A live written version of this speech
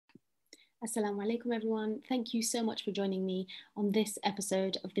Assalamu alaikum, everyone. Thank you so much for joining me on this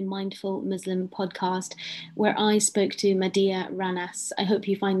episode of the Mindful Muslim podcast, where I spoke to Madiyah Rana. I hope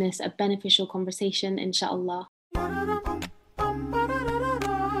you find this a beneficial conversation, inshallah.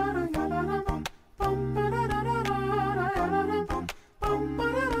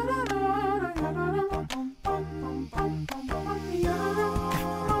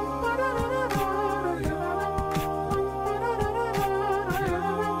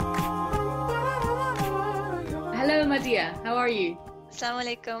 Hello, Madiyah. How are you? Assalamu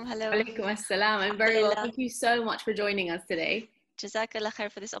alaikum. Hello. Alaikum assalam. I'm very well. Thank you so much for joining us today. Jazakallah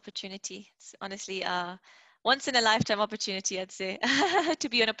khair for this opportunity. It's honestly once in a lifetime opportunity, I'd say, to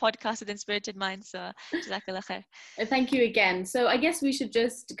be on a podcast with Inspirited Minds. So Jazakallah khair. Thank you again. So I guess we should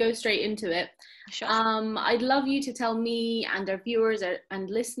just go straight into it. Sure. I'd love you to tell me and our viewers and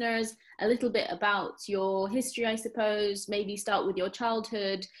listeners a little bit about your history, I suppose. Maybe start with your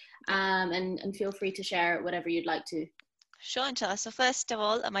childhood, and feel free to share whatever you'd like to. Sure, inshallah. So first of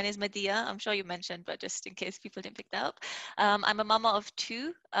all, my name is Madiyah. I'm sure you mentioned, but just in case people didn't pick that up. I'm a mama of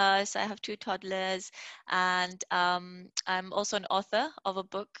two. So I have two toddlers, and I'm also an author of a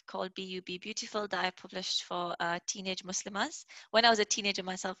book called Be Beautiful that I published for teenage Muslimas when I was a teenager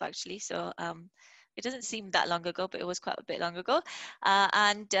myself, actually. So it doesn't seem that long ago, but it was quite a bit long ago.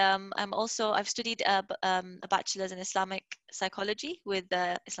 I've studied a bachelor's in Islamic psychology with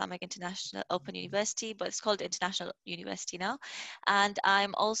the Islamic International Open University, but it's called International University now. And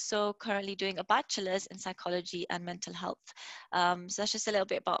I'm also currently doing a bachelor's in psychology and mental health. So that's just a little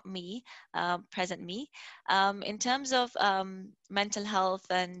bit about me, present me. In terms of mental health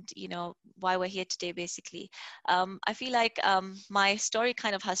and, why we're here today, basically, I feel like my story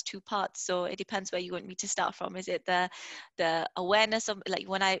kind of has two parts. So it depends where you want me to start from. Is it the awareness of, like,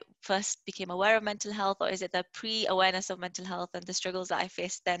 when I first became aware of mental health, or is it the pre-awareness of mental health and the struggles that I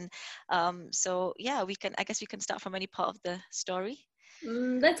faced then? So yeah, I guess we can start from any part of the story.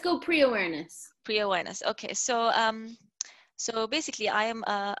 Let's go pre-awareness. Pre-awareness. Okay. So basically,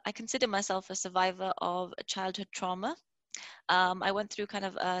 I consider myself a survivor of childhood trauma. I went through kind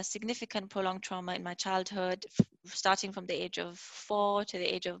of a significant prolonged trauma in my childhood, starting from the age of 4 to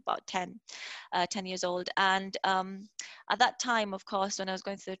the age of about 10 years old. And at that time, of course, when I was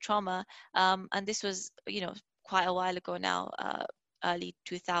going through the trauma, and this was, quite a while ago now, early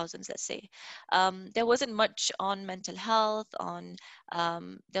 2000s, let's say, there wasn't much on mental health,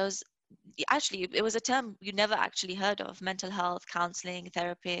 it was a term you never actually heard of: mental health, counseling,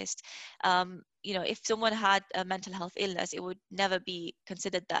 therapist. If someone had a mental health illness, it would never be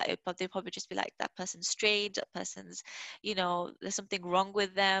considered that. They'd probably just be like, that person's strange, that person's, there's something wrong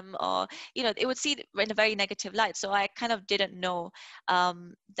with them, or, it would see it in a very negative light. So I kind of didn't know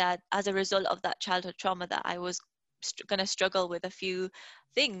that as a result of that childhood trauma, that I was going to struggle with a few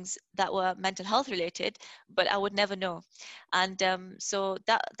things that were mental health related, but I would never know. And so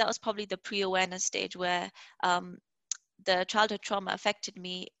that was probably the pre-awareness stage, where the childhood trauma affected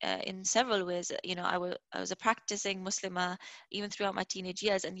me in several ways. I was a practicing Muslimah even throughout my teenage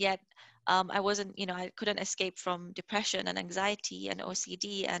years, and yet I wasn't, I couldn't escape from depression and anxiety and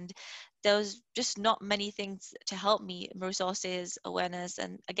OCD, and there was just not many things to help me: resources, awareness.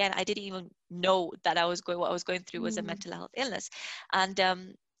 And again, I didn't even know that what I was going through was a mental health illness. And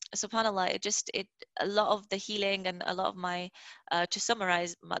subhanallah, a lot of the healing, and a lot of my to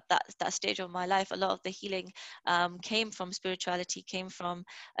summarize that stage of my life, a lot of the healing came from spirituality, came from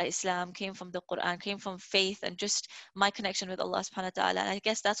Islam, came from the Quran, came from faith, and just my connection with Allah subhanahu wa ta'ala. And I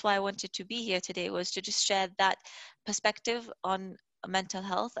guess that's why I wanted to be here today, was to just share that perspective on mental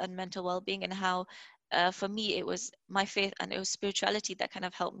health and mental well-being, and how for me it was my faith and it was spirituality that kind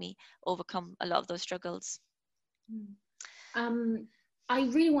of helped me overcome a lot of those struggles. I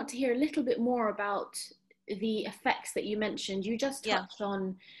really want to hear a little bit more about the effects that you mentioned. You just touched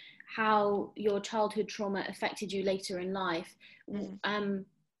on how your childhood trauma affected you later in life, and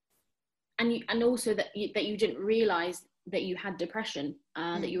also that you didn't realize that you had depression,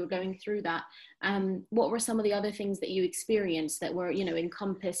 that you were going through that. What were some of the other things that you experienced that were,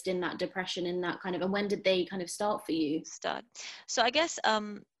 encompassed in that depression, in that kind of, and when did they kind of start for you? So I guess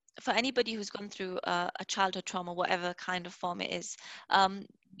for anybody who's gone through a childhood trauma, whatever kind of form it is,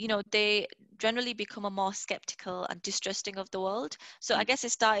 they generally become a more skeptical and distrusting of the world. So I guess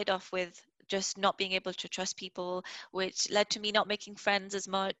it started off with just not being able to trust people, which led to me not making friends as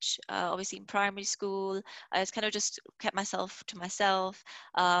much. Obviously in primary school, I was kind of just kept myself to myself,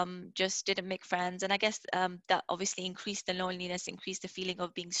 just didn't make friends. And I guess that obviously increased the loneliness, increased the feeling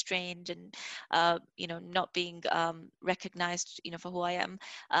of being strange and, not being recognized, for who I am.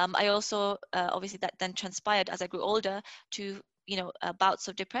 I also, obviously that then transpired as I grew older to bouts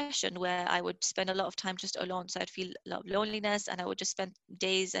of depression where I would spend a lot of time just alone. So I'd feel a lot of loneliness, and I would just spend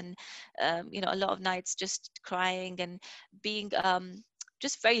days and a lot of nights just crying and being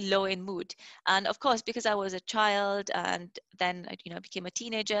just very low in mood. And of course, because I was a child and then I became a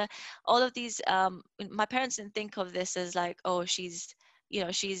teenager, all of these my parents didn't think of this as like, oh,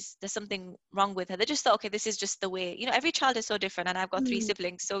 there's something wrong with her. They just thought, okay, this is just the way, every child is so different, and I've got three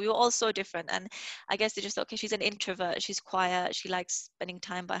siblings, so we were all so different. And I guess they just thought, okay, she's an introvert, she's quiet, she likes spending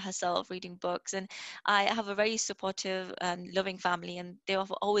time by herself reading books. And I have a very supportive and loving family, and they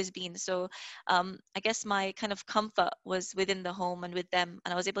have always been. So I guess my kind of comfort was within the home and with them,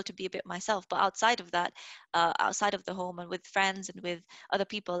 and I was able to be a bit myself. But outside of that, outside of the home and with friends and with other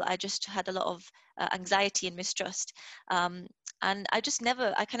people, I just had a lot of anxiety and mistrust. And I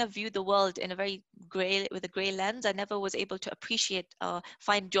kind of viewed the world in a very with a gray lens. I never was able to appreciate or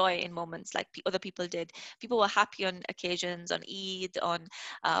find joy in moments like other people did. People were happy on occasions, on Eid, on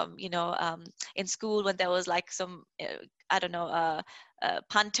in school when there was like some I don't know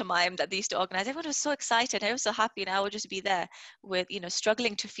pantomime that they used to organize. Everyone was so excited, I was so happy, and I would just be there with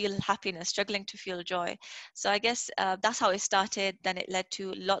struggling to feel happiness, struggling to feel joy. So I guess that's how it started. Then it led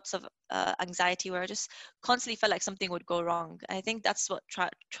to lots of anxiety, where I just constantly felt like something would go wrong. I think that's what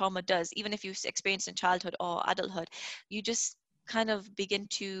trauma does. Even if you've experienced in childhood or adulthood, you just kind of begin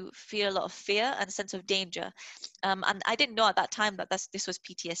to feel a lot of fear and a sense of danger. And I didn't know at that time that this was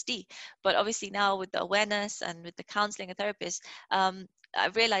PTSD. But obviously now, with the awareness and with the counseling and therapists, I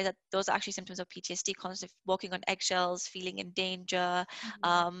realized that those are actually symptoms of PTSD, constantly walking on eggshells, feeling in danger.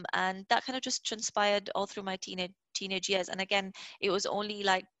 And that kind of just transpired all through my teenage years. And again, it was only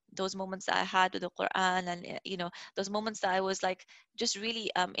like those moments that I had with the Quran, and those moments that I was like just really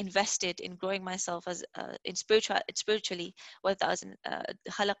invested in growing myself as spiritually, whether that was in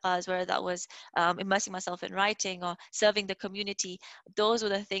halaqas, whether that was immersing myself in writing or serving the community. Those were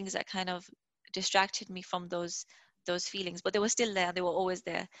the things that kind of distracted me from those feelings, but they were still there. They were always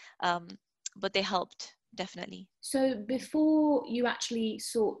there, but they helped, definitely. So before you actually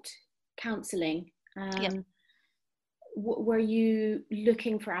sought counseling, Yeah. were you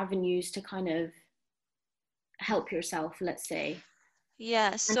looking for avenues to kind of help yourself, let's say?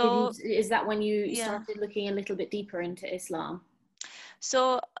 Yeah. And So is that when you yeah. started looking a little bit deeper into Islam?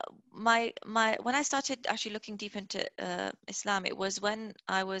 So my when I started actually looking deep into Islam, it was when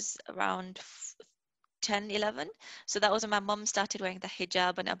I was around 10, 11. So that was when my mom started wearing the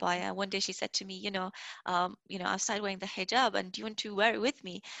hijab and abaya. One day she said to me, I started wearing the hijab, and do you want to wear it with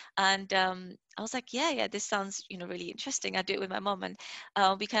me? And I was like, yeah, this sounds, really interesting. I'll do it with my mom. And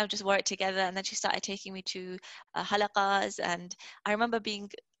we kind of just wore it together. And then she started taking me to halaqas. And I remember being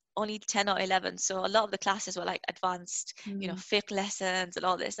only 10 or 11, so a lot of the classes were like advanced fiqh lessons and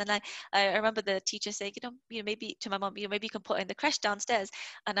all this. And I remember the teacher saying, maybe to my mom, maybe you can put in the creche downstairs.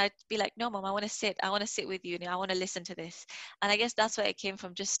 And I'd be like, no, mom, I want to sit with you, I want to listen to this. And I guess that's where it came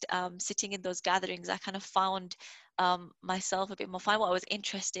from, just sitting in those gatherings. I kind of found myself a bit more, find what I was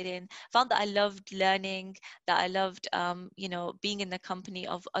interested in, found that I loved learning, that I loved being in the company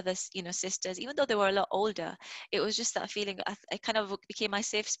of other sisters, even though they were a lot older. It was just that feeling. I kind of became my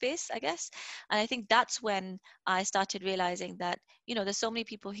safe space, I guess. And I think that's when I started realizing that there's so many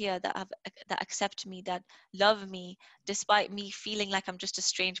people here that accept me, that love me, despite me feeling like I'm just a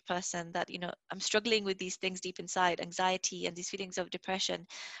strange person, that I'm struggling with these things deep inside, anxiety and these feelings of depression,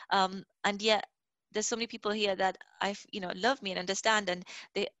 and yet there's so many people here that love me and understand, and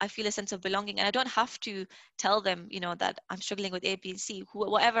I feel a sense of belonging, and I don't have to tell them that I'm struggling with A, B, and C.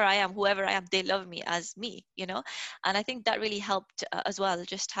 Whoever I am, they love me as me. And I think that really helped as well,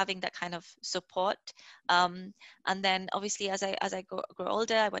 just having that kind of support. And then obviously as I grow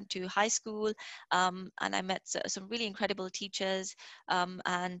older, I went to high school, and I met some really incredible teachers,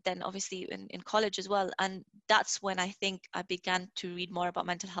 and then obviously in college as well. And that's when I think I began to read more about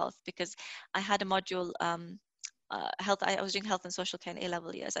mental health, because I had a module, health. I was doing health and social care in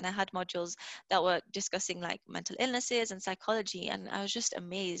A-level years, and I had modules that were discussing like mental illnesses and psychology, and I was just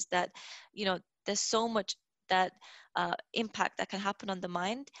amazed that there's so much that impact that can happen on the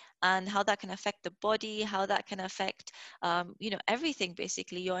mind, and how that can affect the body, how that can affect everything,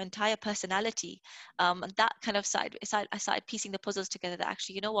 basically your entire personality. And that kind of I started piecing the puzzles together, that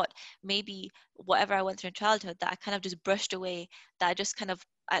actually, what, maybe whatever I went through in childhood that I kind of just brushed away, that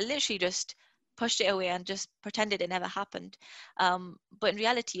I literally just pushed it away and just pretended it never happened. But in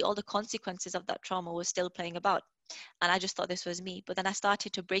reality, all the consequences of that trauma was still playing about. And I just thought this was me. But then I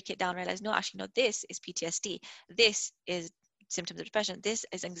started to break it down, realize, no, actually, no, this is PTSD. This is symptoms of depression. This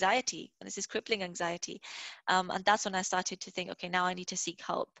is anxiety, and this is crippling anxiety. And that's when I started to think, okay, now I need to seek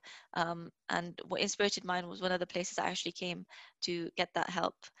help. And what Inspirited Mind was one of the places I actually came to get that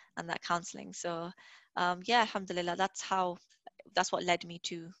help and that counseling. So yeah, alhamdulillah, that's what led me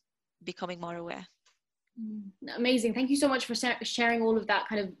to becoming more aware. Amazing. Thank you so much for sharing all of that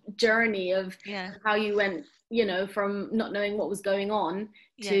kind of journey of how you went, you know, from not knowing what was going on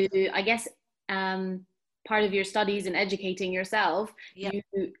to, I guess, part of your studies and educating yourself.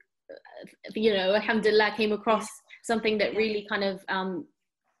 You know, alhamdulillah, came across something that really kind of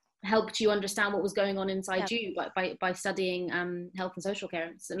helped you understand what was going on inside you by studying health and social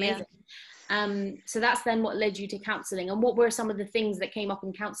care. It's amazing. So that's then what led you to counseling. And what were some of the things that came up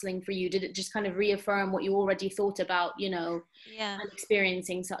in counseling for you? Did it just kind of reaffirm what you already thought about, you know, and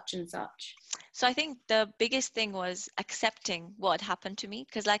experiencing such and such? So I think the biggest thing was accepting what had happened to me,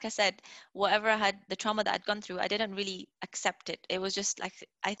 because like I said, whatever I had, the trauma that I'd gone through, I didn't really accept it. It was just like,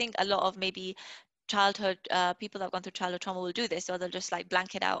 I think a lot of maybe childhood people that have gone through childhood trauma will do this, or they'll just like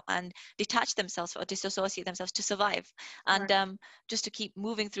blank it out and detach themselves or disassociate themselves to survive, and just to keep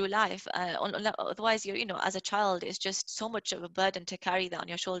moving through life. Otherwise, you know, as a child, it's just so much of a burden to carry that on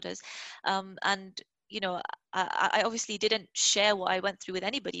your shoulders. And you know, I obviously didn't share what I went through with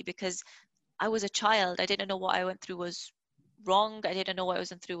anybody because I was a child. I didn't know what I went through was wrong. I didn't know what I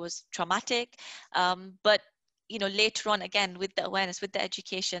went through was traumatic. But you know, later on, again, with the awareness, with the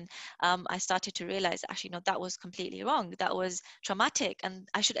education, I started to realize, actually, no, that was completely wrong. That was traumatic, and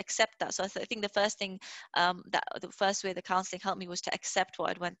I should accept that. So I think the first thing, that the first way the counseling helped me was to accept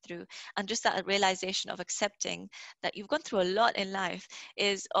what I went through, and just that realization of accepting that you've gone through a lot in life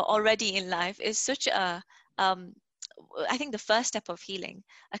is already in life is such a I think the first step of healing,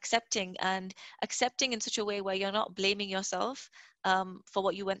 accepting in such a way where you're not blaming yourself for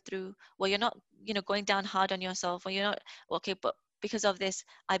what you went through, where you're not, you know, going down hard on yourself, where you're not, okay, but because of this,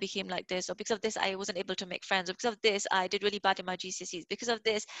 I became like this, or because of this, I wasn't able to make friends, or because of this, I did really bad in my GCSEs, because of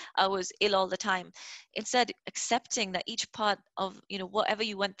this, I was ill all the time. Instead, accepting that each part of, you know, whatever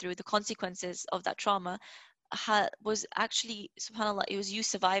you went through, the consequences of that trauma was actually, subhanallah, it was you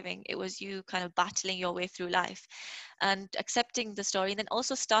surviving, it was you kind of battling your way through life, and accepting the story, and then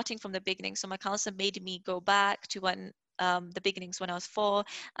also starting from the beginning. So my counselor made me go back to when the beginnings, when I was 4,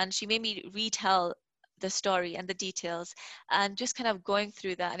 and she made me retell the story and the details, and just kind of going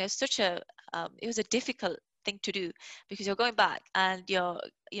through that. And it was such a it was a difficult thing to do, because you're going back and you're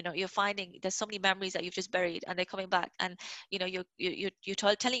finding there's so many memories that you've just buried, and they're coming back, and you know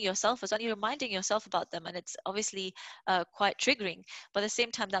you're telling yourself as well, you're reminding yourself about them, and it's obviously quite triggering, but at the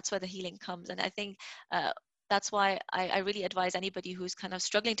same time, that's where the healing comes. And I think that's why I really advise anybody who's kind of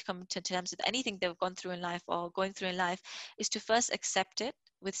struggling to come to terms with anything they've gone through in life or going through in life, is to first accept it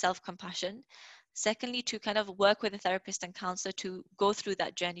with self-compassion. Secondly, to kind of work with a therapist and counselor to go through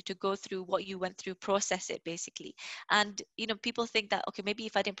that journey, to go through what you went through, process it basically. And, you know, people think that, okay, maybe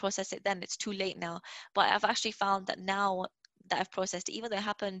if I didn't process it then, it's too late now. But I've actually found that now that I've processed it, even though it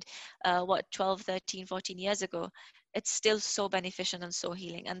happened, 12, 13, 14 years ago, it's still so beneficial and so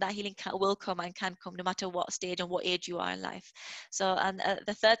healing. And that healing will come and can come no matter what stage and what age you are in life. So, and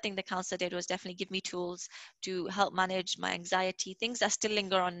the third thing the counselor did was definitely give me tools to help manage my anxiety, things that still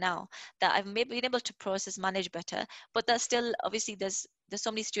linger on now, that I've maybe been able to process, manage better, but that still, obviously, there's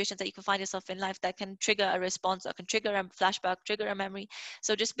so many situations that you can find yourself in life that can trigger a response, or can trigger a flashback, trigger a memory.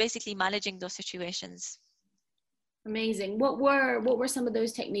 So just basically managing those situations. Amazing. What were some of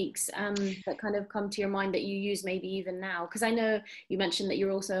those techniques that kind of come to your mind that you use maybe even now? Because I know you mentioned that you're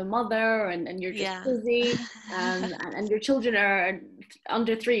also a mother, and you're just busy, and your children are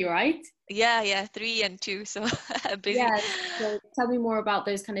under 3, right? Yeah, 3 and 2, so busy. Yes. So tell me more about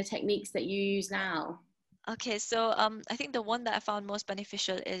those kind of techniques that you use now. Okay, so I think the one that I found most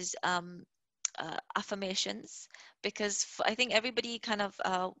beneficial is affirmations, because I think everybody kind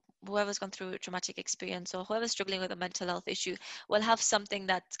of whoever's gone through a traumatic experience, or whoever's struggling with a mental health issue, will have something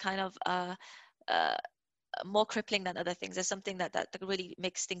that's kind of uh, more crippling than other things. There's something that really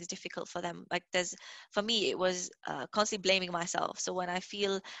makes things difficult for them. Like for me, it was constantly blaming myself. So when I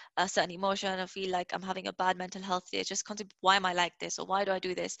feel a certain emotion, I feel like I'm having a bad mental health day, it's just constantly, why am I like this, or why do I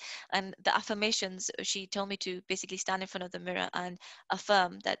do this? And the affirmations, she told me to basically stand in front of the mirror and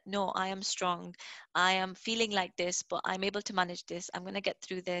affirm that, no, I am strong, I am feeling like this, but I'm able to manage this, I'm going to get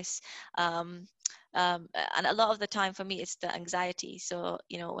through this. And a lot of the time for me, it's the anxiety. So,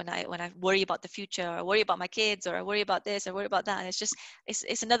 you know, when I worry about the future, or I worry about my kids, or I worry about this, or worry about that, and it's just,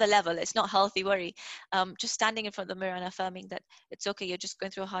 it's another level. It's not healthy worry. Just standing in front of the mirror and affirming that it's okay, you're just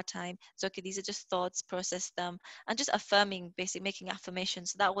going through a hard time. It's okay, these are just thoughts, process them, and just affirming, basically making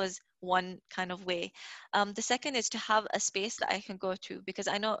affirmations. So that was one kind of way. The second is to have a space that I can go to, because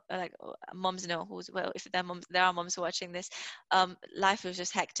I know, like, moms know, who's, well, if they're moms, there are moms watching this, life was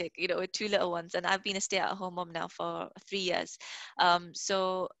just hectic, you know, with two little ones, and I've been a stay-at-home mom now for 3 years.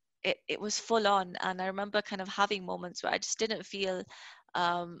 So it was full on, and I remember kind of having moments where I just didn't feel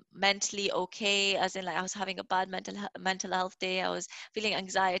mentally okay, as in, like, I was having a bad mental health day. I was feeling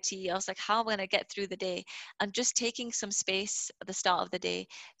anxiety. I was like, how am I going to get through the day? And just taking some space at the start of the day,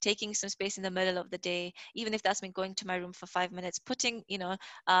 taking some space in the middle of the day, even if that's me going to my room for 5 minutes, putting, you know,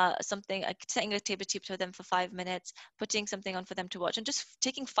 something, setting a table tip for them for 5 minutes, putting something on for them to watch, and just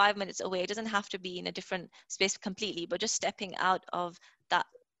taking 5 minutes away. It doesn't have to be in a different space completely, but just stepping out of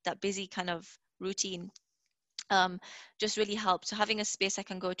that busy kind of routine, just really helps. So having a space I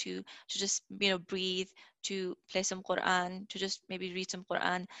can go to just, you know, breathe, to play some Quran, to just maybe read some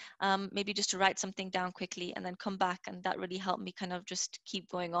Quran, maybe just to write something down quickly and then come back, and that really helped me kind of just keep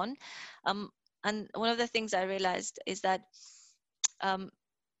going on. um, and one of the things I realized is that, um,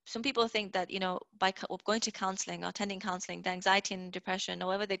 some people think that, you know, by going to counseling or attending counseling, the anxiety and depression or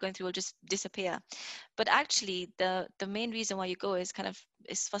whatever they're going through will just disappear. But actually, the main reason why you go is kind of,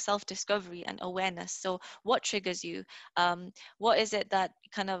 is for self-discovery and awareness. So what triggers you? What is it that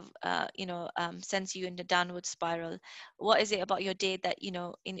kind of, sends you in the downward spiral? What is it about your day that, you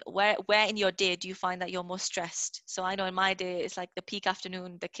know, in where in your day do you find that you're more stressed? So I know in my day, it's like the peak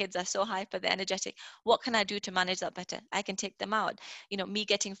afternoon, the kids are so hyper, they're energetic. What can I do to manage that better? I can take them out. You know, me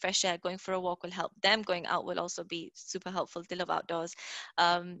getting fresh air, going for a walk will help. Them going out will also be super helpful. They love outdoors.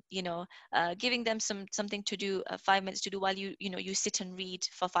 Giving them something to do, 5 minutes to do while you sit and read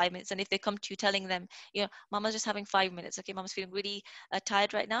for 5 minutes. And if they come to you telling them, you know, mama's just having 5 minutes, okay, mama's feeling really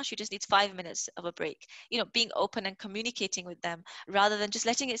tired right now, she just needs 5 minutes of a break. You know, being open and communicating with them, rather than just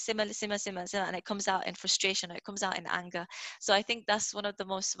letting it simmer, and it comes out in frustration, or it comes out in anger. So I think that's one of the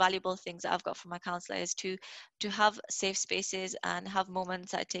most valuable things that I've got from my counselor, is to have safe spaces and have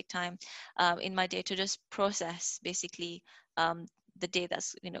moments that I take time in my day to just process, basically, the day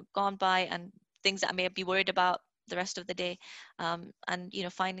that's, you know, gone by, and things that I may be worried about the rest of the day, and, you know,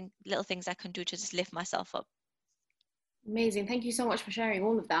 finding little things I can do to just lift myself up. Amazing. Thank you so much for sharing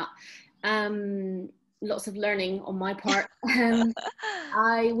all of that. Lots of learning on my part.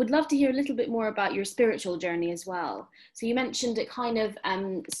 I would love to hear a little bit more about your spiritual journey as well. So you mentioned it kind of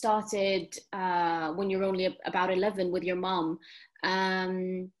started when you were only about 11 with your mum.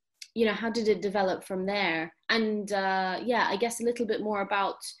 You know, how did it develop from there? And yeah, I guess a little bit more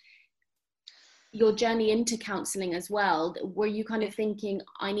about your journey into counseling as well. Were you kind of thinking,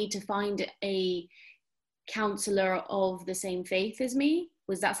 I need to find a counselor of the same faith as me?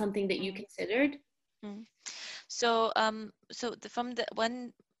 Was that something that you considered? Mm. So, from the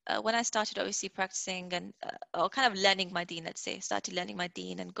when I started obviously practicing and or kind of learning my deen, let's say, started learning my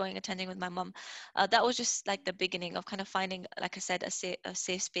deen and going attending with my mum, that was just like the beginning of kind of finding, like I said, a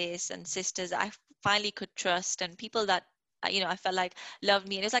safe space and sisters I finally could trust, and people that I felt like loved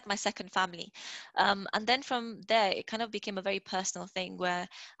me, and it was like my second family. And then from there, it kind of became a very personal thing where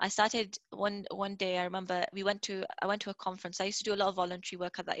I started one day. I remember I went to a conference. I used to do a lot of voluntary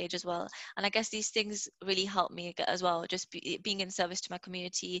work at that age as well, and I guess these things really helped me as well, just being in service to my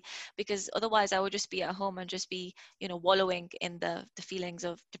community, because otherwise I would just be at home and just be, wallowing in the feelings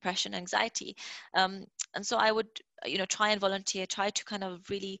of depression, anxiety. And so I would, try and volunteer, try to kind of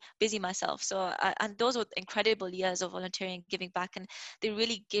really busy myself. And those were incredible years of volunteering, giving back, and they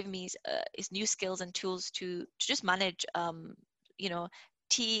really give me is new skills and tools to just manage, you know,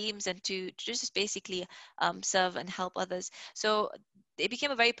 teams, and to just basically serve and help others. So it became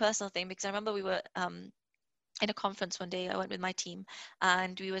a very personal thing, because I remember we were in a conference one day. I went with my team,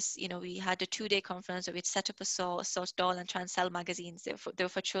 and we had a 2-day conference where we'd set up a stall and try and sell magazines. They were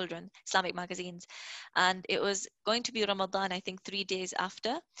for children, Islamic magazines. And it was going to be Ramadan, I think 3 days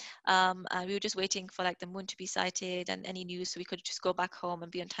after. And we were just waiting for like the moon to be sighted and any news, so we could just go back home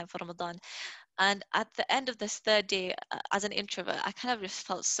and be on time for Ramadan. And at the end of this 3rd day, as an introvert, I kind of just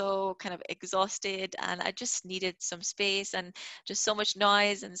felt so kind of exhausted, and I just needed some space, and just so much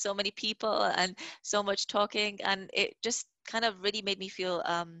noise and so many people and so much talking. And it just kind of really made me feel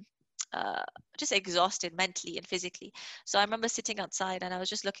just exhausted mentally and physically. So I remember sitting outside and I was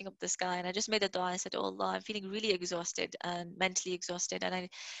just looking up the sky, and I just made a dua. I said, "Oh Allah, I'm feeling really exhausted and mentally exhausted, and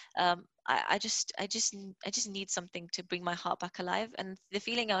I just need something to bring my heart back alive." And the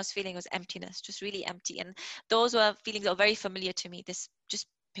feeling I was feeling was emptiness, just really empty. And those were feelings that were very familiar to me. This just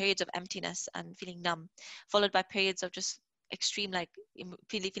periods of emptiness and feeling numb, followed by periods of just extreme, like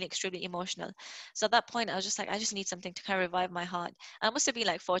feeling extremely emotional. So at that point I was just like, I just need something to kind of revive my heart. And I must have been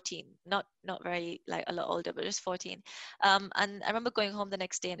like 14, not very like a lot older, but just 14. And I remember going home the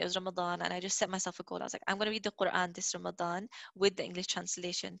next day, and it was Ramadan, and I just set myself a goal. I was like, I'm going to read the Quran this Ramadan with the English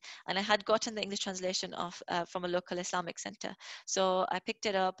translation. And I had gotten the English translation of from a local Islamic center. So I picked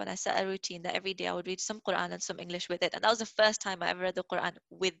it up and I set a routine that every day I would read some Quran and some English with it. And that was the first time I ever read the Quran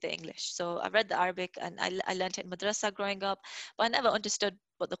with the English. So I read the Arabic, and I learned it in madrasa growing up, but I never understood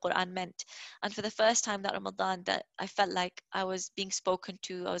what the Quran meant. And for the first time that Ramadan, that I felt like I was being spoken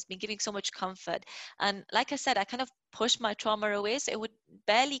to, I was being given so much comfort. And like I said, I kind of pushed my trauma away, so it would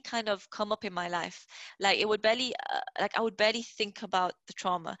barely kind of come up in my life. Like it would barely, like I would barely think about the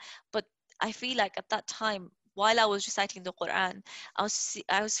trauma. But I feel like at that time, while I was reciting the Quran, I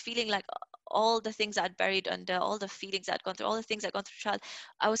was feeling like all the things I'd buried under, all the feelings I'd gone through, all the things I'd gone through child,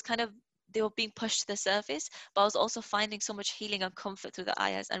 I was kind of, they were being pushed to the surface, but I was also finding so much healing and comfort through the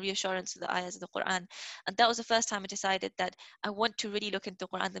ayahs and reassurance through the ayahs of the Quran. And that was the first time I decided that I want to really look into the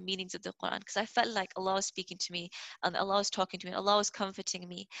Quran, the meanings of the Quran, because I felt like Allah was speaking to me, and Allah was talking to me, and Allah was comforting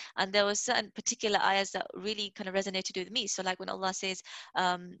me. And there was certain particular ayahs that really kind of resonated with me. So like when Allah says,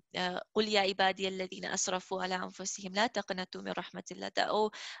 قُلْ يَا عِبَادِيَ الَّذِينَ أَسْرَفُوا عَلَىٰ أَنفُسِهِمْ لَا تَقْنَطُوا مِنْ رَحْمَةِ اللَّهِ, that,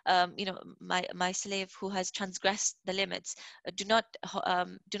 oh, my slave who has transgressed the limits, do not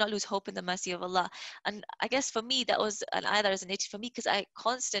lose hope in the mercy of Allah. And I guess for me that was an ayah that resonated for me, because I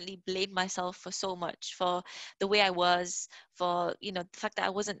constantly blamed myself for so much, for the way I was, for the fact that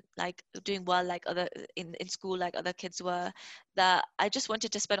I wasn't like doing well like other in school like other kids were, that I just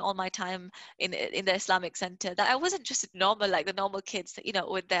wanted to spend all my time in the Islamic center, that I wasn't just normal like the normal kids,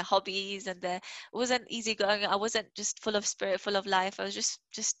 with their hobbies, and their wasn't easygoing. I wasn't just full of spirit, full of life. I was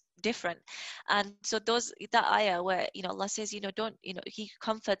just different. And so that ayah where Allah says, don't, he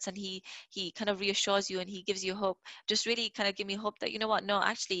comforts, and he kind of reassures you, and he gives you hope, just really kind of give me hope that, what, no,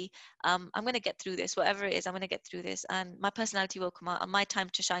 actually, I'm going to get through this, whatever it is, I'm going to get through this, and my personality will come out, and my time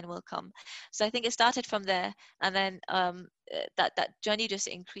to shine will come. So I think it started from there, and then that journey just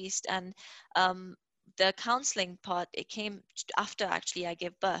increased. And the counseling part, it came after actually I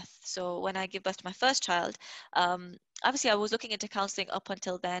gave birth. So when I gave birth to my first child, obviously I was looking into counseling up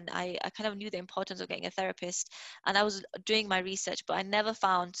until then. I kind of knew the importance of getting a therapist, and I was doing my research, but I never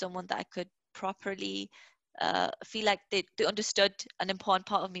found someone that I could properly feel like they understood an important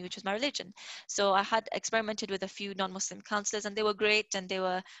part of me, which was my religion. So I had experimented with a few non-Muslim counselors, and they were great, and they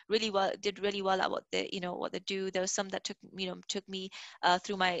were did really well at what they do. There was some that took me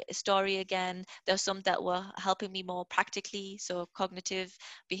through my story again. There were some that were helping me more practically, so cognitive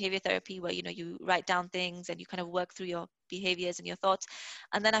behavior therapy, where you write down things and you kind of work through your behaviors and your thoughts.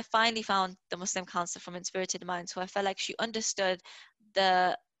 And then I finally found the Muslim counselor from Inspirited Minds, who I felt like she understood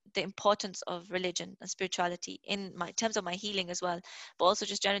the importance of religion and spirituality in terms of my healing as well, but also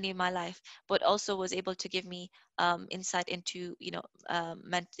just generally in my life, but also was able to give me insight into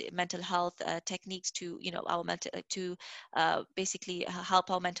mental health techniques to our mental to basically help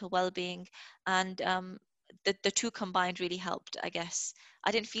our mental well-being. And the two combined really helped, I guess.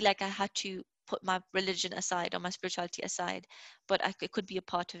 I didn't feel like I had to put my religion aside or my spirituality aside, but it could be a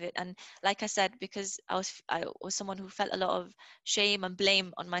part of it. And like I said, because I was someone who felt a lot of shame and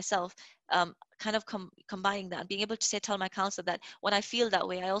blame on myself, kind of combining that and being able to tell my counselor that when I feel that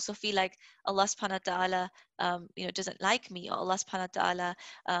way, I also feel like Allah subhanahu wa ta'ala doesn't like me, or Allah subhanahu wa ta'ala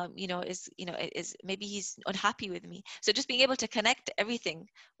is maybe he's unhappy with me. So just being able to connect everything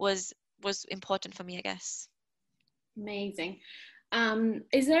was important for me, I guess. Amazing.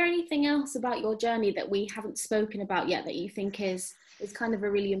 Is there anything else about your journey that we haven't spoken about yet that you think is kind of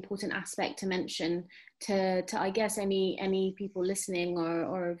a really important aspect to mention to I guess any people listening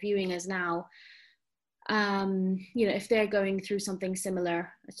or viewing us now, if they're going through something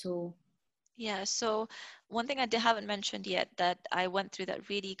similar at all? Yeah, so one thing I haven't mentioned yet that I went through that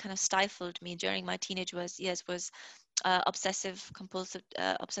really kind of stifled me during my teenage years was obsessive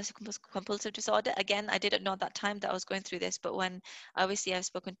compulsive disorder. Again, I didn't know at that time that I was going through this, but when obviously I've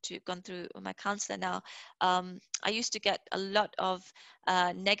gone through my counselor now, I used to get a lot of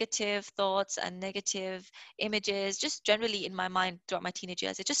negative thoughts and negative images just generally in my mind throughout my teenage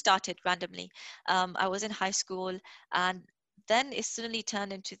years. It just started randomly. I was in high school, and then it suddenly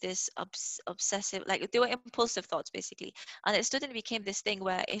turned into this obsessive, like they were impulsive thoughts basically. And it suddenly became this thing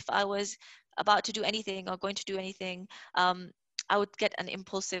where if I was about to do anything or going to do anything, I would get an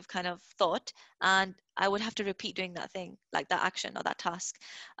impulsive kind of thought, and I would have to repeat doing that thing, like that action or that task.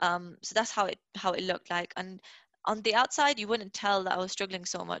 So that's how it looked like. And on the outside, you wouldn't tell that I was struggling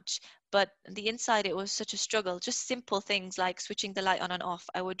so much, but on the inside, it was such a struggle. Just simple things like switching the light on and off,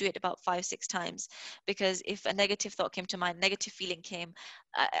 I would do it about 5, 6 times, because if a negative thought came to mind, negative feeling came.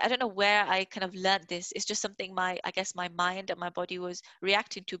 I don't know where I kind of learned this. It's just something I guess my mind and my body was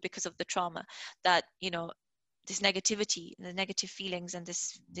reacting to because of the trauma, that this negativity and the negative feelings and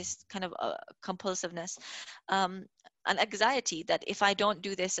this kind of compulsiveness, um, and anxiety, that if I don't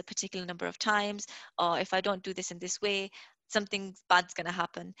do this a particular number of times, or if I don't do this in this way, something bad's going to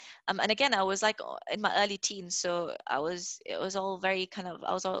happen. And again, I was like in my early teens, so it was all very kind of,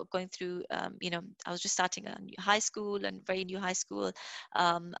 I was all going through, I was just starting a high school, and very new high school,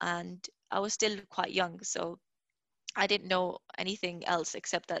 and I was still quite young, so I didn't know anything else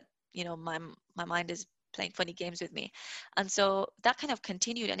except that my mind is playing funny games with me. And so that kind of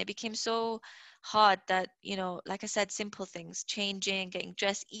continued, and it became so hard that, like I said, simple things, changing, getting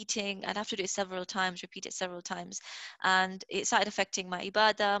dressed, eating, I'd have to do it several times, repeat it several times. And it started affecting my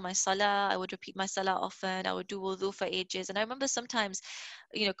ibadah, my salah. I would repeat my salah often. I would do wudu for ages. And I remember sometimes,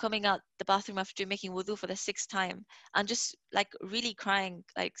 coming out the bathroom after making wudu for the 6th time, and just like really crying,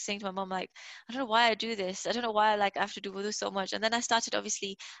 like saying to my mom, like, I don't know why I do this. I don't know why I have to do wudu so much. And then I started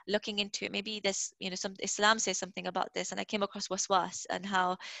obviously looking into it. Maybe this, some Islam says something about this, and I came across waswas, and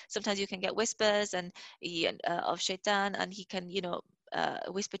how sometimes you can get whispers of shaitan, and he can,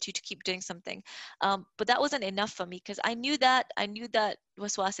 whisper to you to keep doing something. But that wasn't enough for me, because I knew that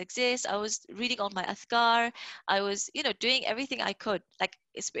waswas exists. I was reading all my athkar. I was, doing everything I could, like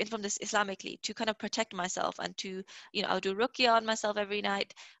it's been from this Islamically, to kind of protect myself, and to, I would do ruqya on myself every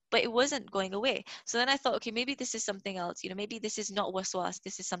night, but it wasn't going away. So then I thought, okay, maybe this is something else. Maybe this is not waswas,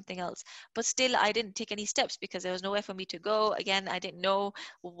 this is something else. But still, I didn't take any steps, because there was nowhere for me to go. Again, I didn't know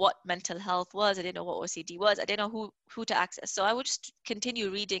what mental health was. I didn't know what OCD was. I didn't know who to access. So I would just continue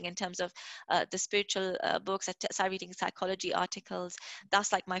reading in terms of the spiritual books. I started reading psychology articles.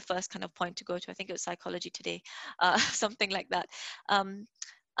 That's like my first kind of point to go to. I think it was Psychology Today, something like that.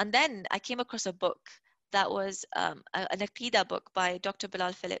 And then I came across a book that was an Aqidah book by Dr.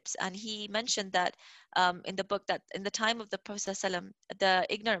 Bilal Phillips. And he mentioned that in the book, that in the time of the Prophet ﷺ, the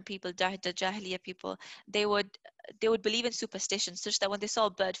ignorant people, the Jahiliyyah people, they would believe in superstition, such that when they saw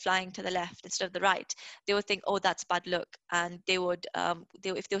a bird flying to the left instead of the right, they would think, oh, that's bad luck. And they would,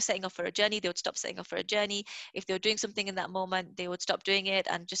 if they were setting off for a journey, they would stop setting off for a journey. If they were doing something in that moment, they would stop doing it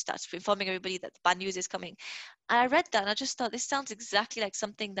and just start informing everybody that the bad news is coming. And I read that and I just thought, this sounds exactly like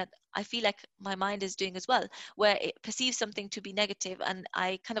something that I feel like my mind is doing as well, where it perceives something to be negative, and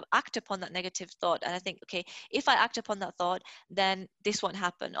I kind of act upon that negative thought. And I think, okay, if I act upon that thought, then this won't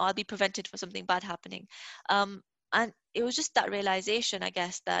happen, or I'll be prevented from something bad happening. And it was just that realization, I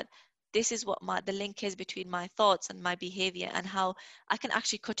guess, that this is what the link is between my thoughts and my behavior, and how I can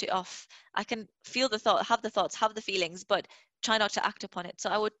actually cut it off. I can feel the thought, have the thoughts, have the feelings, but try not to act upon it. So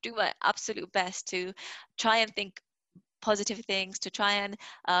I would do my absolute best to try and think positive things, to try and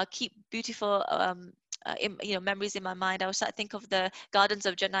keep beautiful memories in my mind. I would start to think of the gardens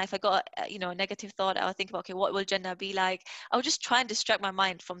of Jannah. If I got a negative thought, I would think about, okay, what will Jannah be like? I would just try and distract my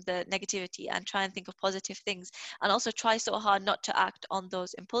mind from the negativity and try and think of positive things, and also try so hard not to act on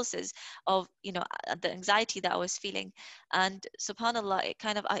those impulses of the anxiety that I was feeling. And subhanallah,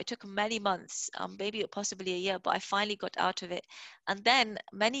 it took many months, maybe possibly a year, but I finally got out of it. And then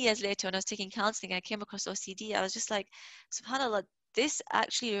many years later, when I was taking counseling, I came across OCD. I was just like, subhanallah, this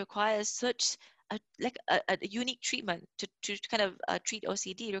actually requires such a unique treatment to kind of treat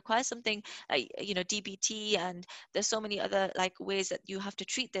OCD. It requires something like DBT, and there's so many other like ways that you have to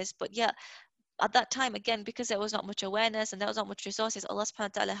treat this. But yeah, at that time, again, because there was not much awareness and there was not much resources, Allah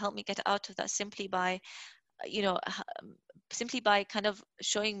subhanahu wa ta'ala helped me get out of that simply by you know simply by kind of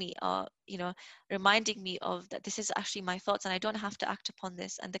showing me, reminding me of that this is actually my thoughts, and I don't have to act upon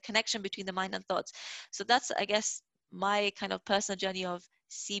this, and the connection between the mind and thoughts. So that's, I guess, my kind of personal journey of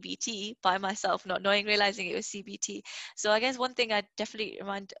CBT by myself, not knowing, realizing it was CBT. So I guess one thing I definitely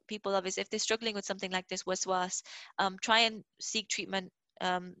remind people of is, if they're struggling with something like this waswas, try and seek treatment,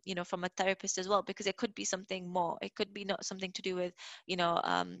 from a therapist as well, because it could be something more. It could be not something to do with,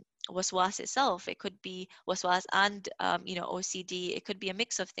 waswas itself. It could be waswas and, OCD. It could be a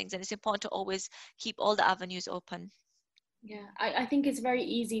mix of things, and it's important to always keep all the avenues open. Yeah, I think it's very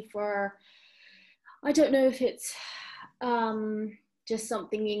easy for, I don't know if it's just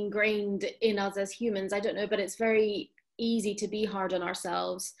something ingrained in us as humans, I don't know, but it's very easy to be hard on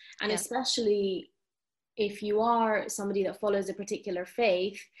ourselves, and Yeah. especially if you are somebody that follows a particular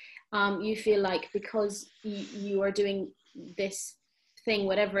faith, you feel like because you are doing this thing,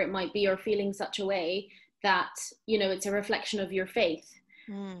 whatever it might be, or feeling such a way, that it's a reflection of your faith.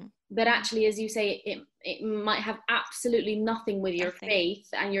 Mm. But actually, as you say, it might have absolutely nothing with your Nothing. faith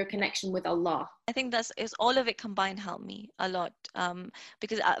and your connection with Allah. I think that's is all of it combined helped me a lot.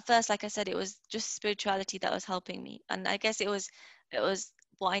 Because at first, like I said, it was just spirituality that was helping me, and I guess it was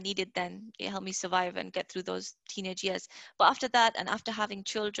what I needed then. It helped me survive and get through those teenage years. But after that, and after having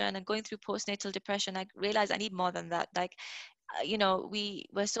children and going through postnatal depression, I realized I need more than that. Like, we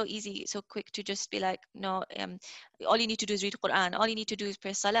were so easy, so quick to just be like, no, all you need to do is read Quran, all you need to do is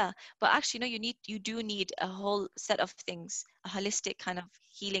pray Salah. But actually, no, you do need a whole set of things, a holistic kind of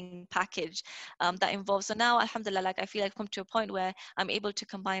healing package that involves. So now, Alhamdulillah, like I feel I've come to a point where I'm able to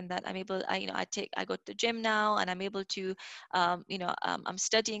combine that. I go to the gym now, and I'm able to, I'm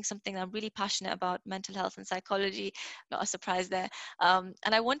studying something that I'm really passionate about, mental health and psychology. Not a surprise there. And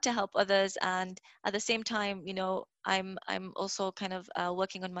I want to help others, and at the same time, I'm also kind of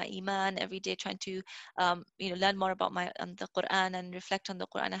working on my iman every day, trying to learn more about the Quran and reflect on the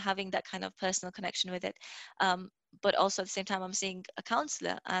Quran and having that kind of personal connection with it. But also at the same time, I'm seeing a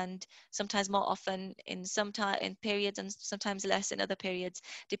counselor, and sometimes more often in in periods, and sometimes less in other periods,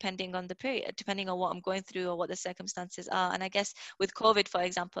 depending on the period, depending on what I'm going through or what the circumstances are. And I guess with COVID, for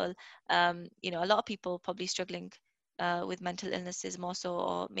example, a lot of people probably struggling with mental illnesses more so,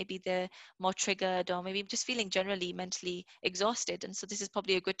 or maybe they're more triggered, or maybe just feeling generally mentally exhausted. And so this is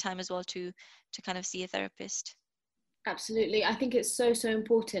probably a good time as well to kind of see a therapist. Absolutely. I think it's so, so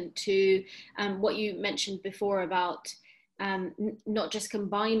important to what you mentioned before about not just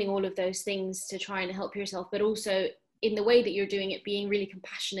combining all of those things to try and help yourself, but also in the way that you're doing it, being really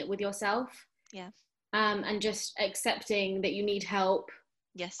compassionate with yourself, Yeah. and just accepting that you need help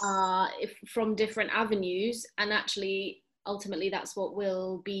Yes. from different avenues. And actually, ultimately, that's what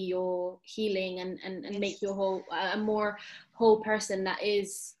will be your healing, and make Yes. you a more whole person that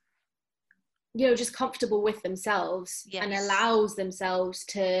is just comfortable with themselves and Yes. allows themselves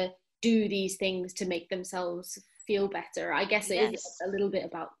to do these things to make themselves feel better. I guess it is Yes. a little bit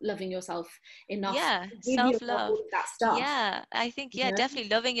about loving yourself enough Yeah, to give yourself self-love. all of that stuff, Yeah, I think, you yeah, know. definitely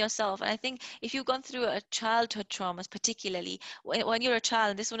loving yourself. And I think if you've gone through a childhood traumas, particularly when you're a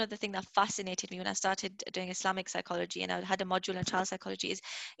child, and this is one of the things that fascinated me when I started doing Islamic psychology, and I had a module in child psychology, is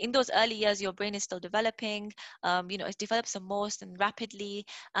in those early years, your brain is still developing. It develops the most and rapidly.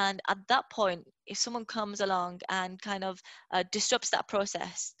 And at that point, if someone comes along and kind of disrupts that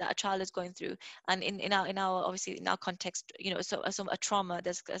process that a child is going through, and in our obviously in our context, so a trauma,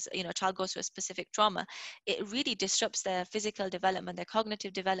 a child goes through a specific trauma, it really disrupts their physical development, their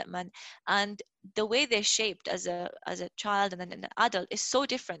cognitive development, and the way they're shaped as a child and then an adult is so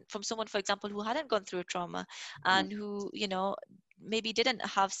different from someone, for example, who hadn't gone through a trauma and who maybe didn't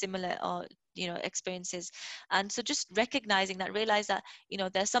have similar or experiences. And so just recognizing that, realize that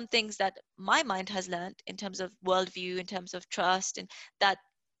there's some things that my mind has learned in terms of worldview, in terms of trust, and that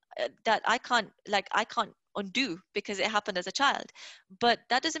I can't undo because it happened as a child. But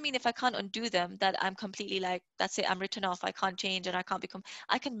that doesn't mean if I can't undo them that I'm completely like, that's it, I'm written off, I can't change and I can't become.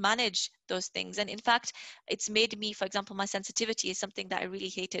 I can manage those things. And in fact, it's made me, for example, my sensitivity is something that I really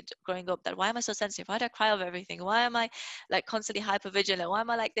hated growing up. That why am I so sensitive? Why do I cry over everything? Why am I like constantly hypervigilant? Why am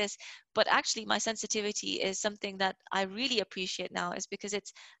I like this? But actually my sensitivity is something that I really appreciate now, is because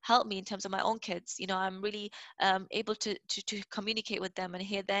it's helped me in terms of my own kids. I'm really able to communicate with them and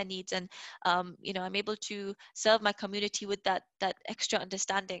hear their needs, and I'm able to serve my community with that extra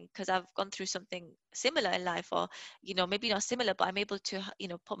understanding because I've gone through something similar in life, or maybe not similar, but I'm able to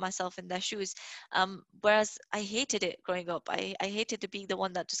put myself in their shoes. Whereas I hated it growing up. I hated to be the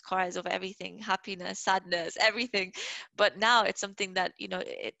one that just cries over everything, happiness, sadness, everything. But now it's something that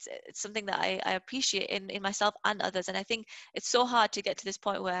it's something that I appreciate in myself and others. And I think it's so hard to get to this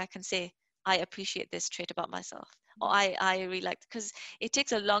point where I can say I appreciate this trait about myself, or I really like, because it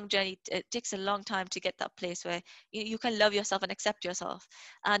takes a long journey, it takes a long time to get that place where you can love yourself and accept yourself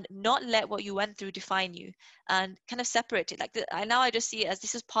and not let what you went through define you, and kind of separate it. Like now I just see it as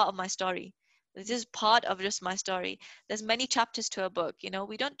this is part of my story. This is part of just my story. There's many chapters to a book.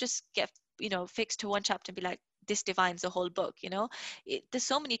 We don't just get fixed to one chapter and be like, this defines the whole book. There's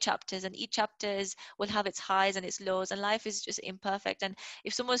so many chapters, and each will have its highs and its lows, and life is just imperfect. And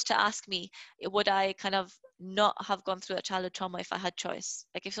if someone was to ask me, would I kind of not have gone through a childhood trauma if I had choice?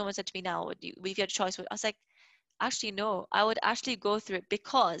 Like if someone said to me now, if you had a choice, I was like, actually no, I would actually go through it,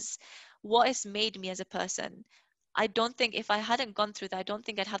 because what has made me as a person, I don't think, if I hadn't gone through that, I don't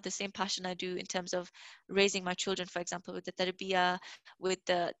think I'd have the same passion I do in terms of raising my children, for example, with the tarbiyah, with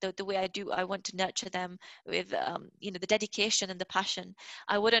the way I want to nurture them, with the dedication and the passion.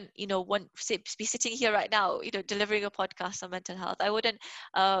 I wouldn't, be sitting here right now, delivering a podcast on mental health. I wouldn't,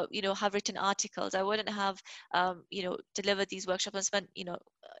 have written articles. I wouldn't have, delivered these workshops and spent,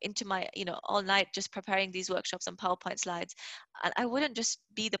 into my, all night just preparing these workshops and PowerPoint slides. And I wouldn't just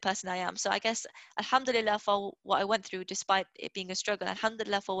be the person I am. So I guess, alhamdulillah, for what I went through, despite it being a struggle,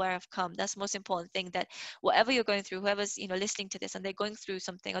 alhamdulillah for where I've come. That's the most important thing, that whatever you're going through, whoever's, listening to this and they're going through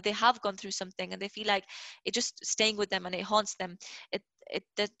something, or they have gone through something and they feel like it just staying with them and it haunts them,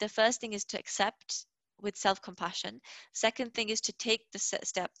 the first thing is to accept with self-compassion. Second thing is to take the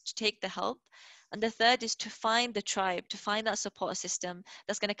step, to take the help. And the third is to find the tribe, to find that support system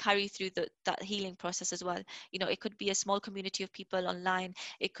that's going to carry you through that healing process as well. It could be a small community of people online.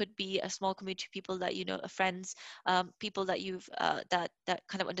 It could be a small community of people that, friends, people that you've, that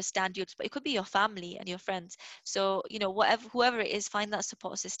kind of understand you. But it could be your family and your friends. So, whoever it is, find that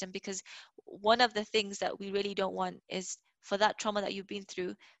support system, because one of the things that we really don't want is for that trauma that you've been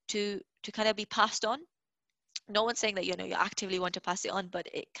through to kind of be passed on. No one's saying that you actively want to pass it on, but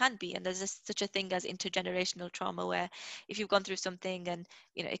it can be. And there's such a thing as intergenerational trauma, where if you've gone through something, and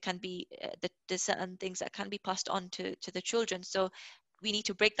it can be there's certain things that can be passed on to the children. So we need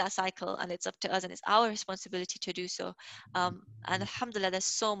to break that cycle, and it's up to us, and it's our responsibility to do so. And alhamdulillah, there's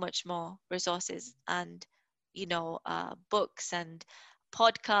so much more resources and books and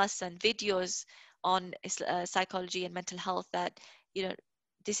podcasts and videos on psychology and mental health, that you know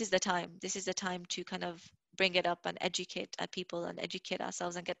this is the time to kind of bring it up and educate people and educate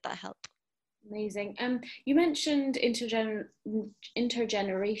ourselves and get that help. Amazing. You mentioned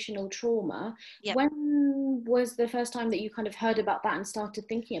intergenerational trauma. Yep. When was the first time that you kind of heard about that and started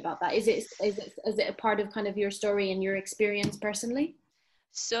thinking about that? Is it a part of kind of your story and your experience personally?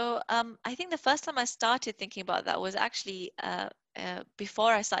 So I think the first time I started thinking about that was actually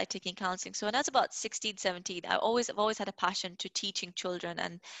before I started taking counseling. So when I was about 16, 17, I've always had a passion to teaching children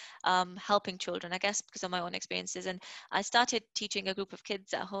and helping children, I guess because of my own experiences. And I started teaching a group of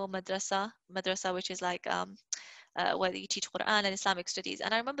kids at home, madrasa, which is like where you teach Quran and Islamic studies.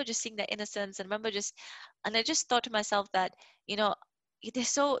 And I remember just seeing their innocence, and I just thought to myself that, they're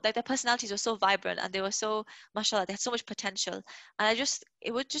so, like, their personalities were so vibrant, and they were so, mashallah, they had so much potential. And I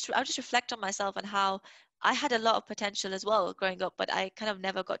would just reflect on myself and how I had a lot of potential as well growing up, but I kind of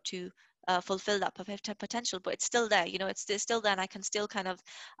never got to fulfill that potential. But it's still there, it's still there, and I can still kind of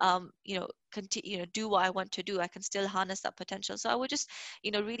continue, do what I want to do. I can still harness that potential. So I would just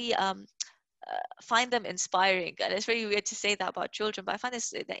really find them inspiring. And it's very weird to say that about children, but I find this,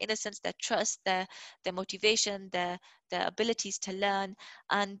 their innocence, their trust, their motivation, their abilities to learn.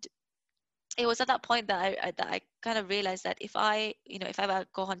 And it was at that point that I kind of realized that if I ever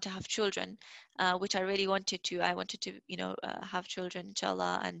go on to have children, which I really wanted to, have children,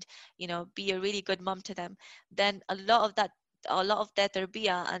 inshallah, and be a really good mom to them, then a lot of their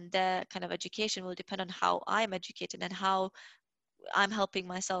tarbiyah and their kind of education will depend on how I'm educated and how I'm helping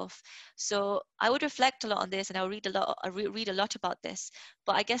myself. So I would reflect a lot on this, and I would read a lot about this.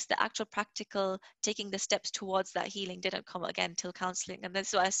 But I guess the actual practical taking the steps towards that healing didn't come again till counseling. And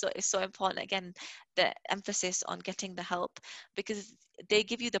that's why it's so important, again, the emphasis on getting the help, because they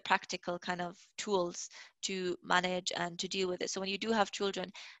give you the practical kind of tools to manage and to deal with it. So when you do have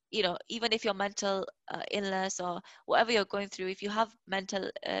children, even if your mental illness or whatever you're going through, if you have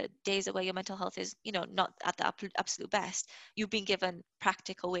mental days where your mental health is not at the absolute best, you've been given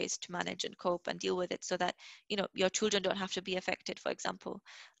practical ways to manage and cope and deal with it, so that your children don't have to be affected, for example.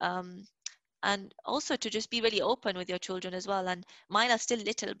 And also to just be really open with your children as well. And mine are still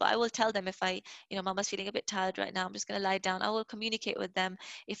little, but I will tell them if Mama's feeling a bit tired right now, I'm just going to lie down. I will communicate with them.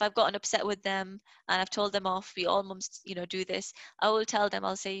 If I've gotten upset with them and I've told them off, we all mums, do this. I will tell them,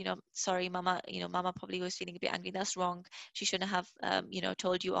 I'll say, sorry, Mama, Mama probably was feeling a bit angry. That's wrong. She shouldn't have,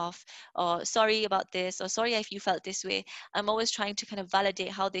 told you off, or sorry about this, or sorry if you felt this way. I'm always trying to kind of validate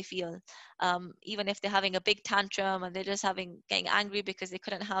how they feel. Even if they're having a big tantrum and they're just getting angry because they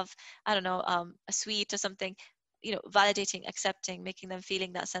couldn't have, I don't know, a sweet or something, validating, accepting, making them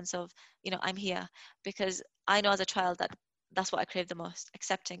feeling that sense of, I'm here. Because I know as a child that that's what I craved the most: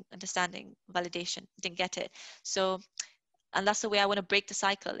 accepting, understanding, validation. Didn't get it. So, and that's the way I want to break the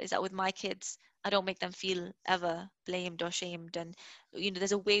cycle, is that with my kids, I don't make them feel ever blamed or shamed. And,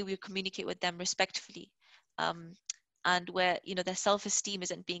 there's a way we communicate with them respectfully. And where, their self-esteem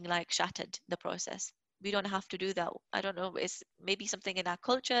isn't being like shattered in the process. we don't have to do that. I don't know, it's maybe something in our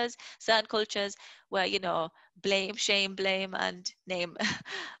cultures, certain cultures, where, you know, blame, shame, blame, and name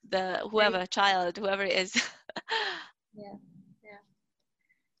the whoever, child, whoever it is. Yeah,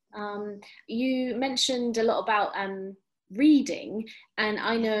 yeah. You mentioned a lot about reading, and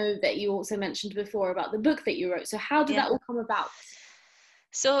I know that you also mentioned before about the book that you wrote. So how did Yeah. that all come about?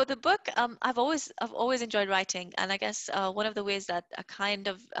 So the book, I've always enjoyed writing, and I guess one of the ways that I kind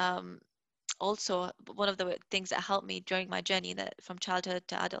of also one of the things that helped me during my journey, that from childhood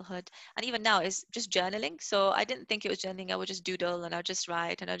to adulthood and even now, is just journaling. So I didn't think it was journaling. I would just doodle and I would just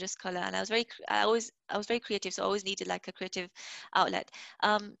write and I would just color, and I was very creative, so I always needed like a creative outlet.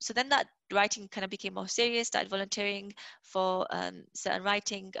 So then that writing kind of became more serious. Started volunteering for certain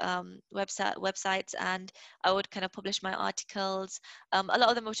writing websites, and I would kind of publish my articles. A lot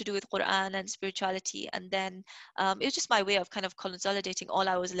of them were to do with Quran and spirituality, and then it was just my way of kind of consolidating all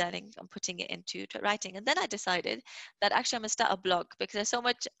I was learning and putting it into writing. And then I decided that actually I'm going to start a blog, because there's so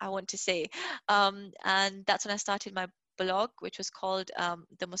much I want to say. And that's when I started my blog, which was called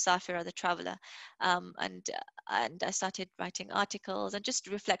The Musafir, the Traveler. And I started writing articles and just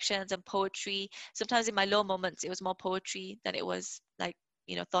reflections and poetry. Sometimes in my low moments, it was more poetry than it was like,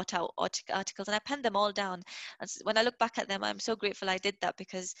 you know, thought out articles, and I penned them all down. And when I look back at them, I'm so grateful I did that,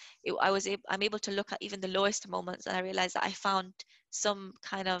 because I'm able to look at even the lowest moments, and I realized that I found some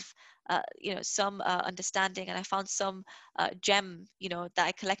kind of some understanding, and I found some gem, you know, that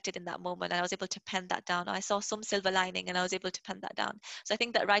I collected in that moment, and I was able to pen that down. I saw some silver lining, and I was able to pen that down. So I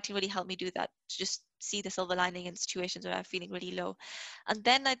think that writing really helped me do that, to just see the silver lining in situations where I'm feeling really low. And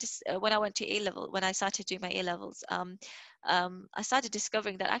then I just when I went to A level, when I started doing my A levels, I started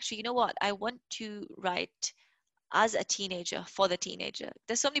discovering that actually, you know what, I want to write as a teenager for the teenager.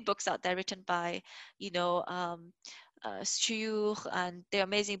 There's so many books out there written by, you know, shuyukh, and they're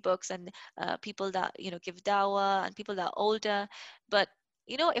amazing books, and people that, you know, give dawah, and people that are older. But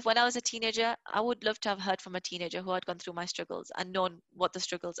you know, if when I was a teenager, I would love to have heard from a teenager who had gone through my struggles and known what the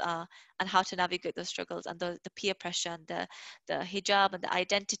struggles are and how to navigate those struggles, and the peer pressure, and the hijab, and the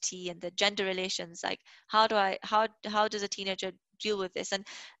identity, and the gender relations. Like, how does a teenager deal with this? And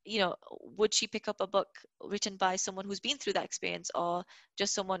you know, would she pick up a book written by someone who's been through that experience, or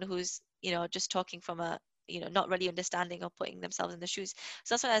just someone who's, you know, just talking from a, you know, not really understanding or putting themselves in the shoes?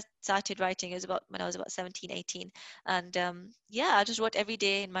 So that's when I started writing. It was about when I was about 17, 18. And yeah, I just wrote every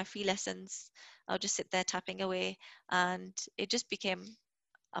day in my free lessons. I'll just sit there tapping away, and it just became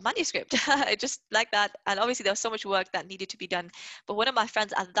a manuscript. It just like that. And obviously there was so much work that needed to be done. But one of my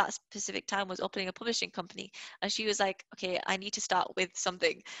friends at that specific time was opening a publishing company, and she was like, okay, I need to start with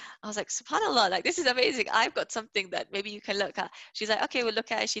something. I was like, subhanallah, like this is amazing. I've got something that maybe you can look at. She's like, okay, we'll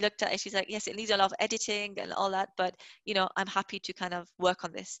look at it. She looked at it. She's like, yes, it needs a lot of editing and all that, but you know, I'm happy to kind of work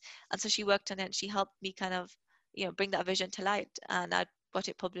on this. And so she worked on it, and she helped me kind of, you know, bring that vision to light. And I got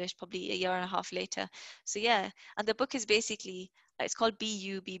it published probably a year and a half later. So yeah, and the book is basically, it's called Be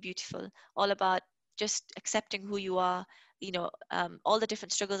You, Be Beautiful, all about just accepting who you are, you know, all the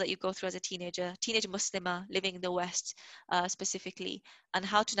different struggles that you go through as a teenage Muslimah living in the West specifically, and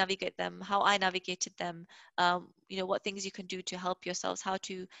how to navigate them, how I navigated them, you know, what things you can do to help yourselves, how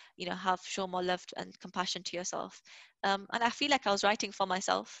to, you know, show more love and compassion to yourself. And I feel like I was writing for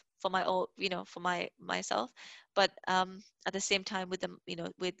myself, for my own, you know, for myself, but at the same time with them, you know,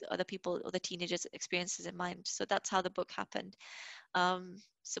 with other people, other teenagers' experiences in mind. So that's how the book happened.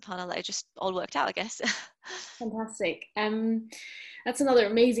 SubhanAllah, it just all worked out, I guess. Fantastic. That's another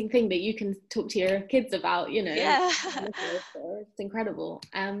amazing thing that you can talk to your kids about, you know. Yeah. It's incredible.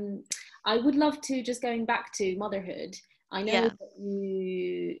 I would love to, just going back to motherhood, I know Yeah. that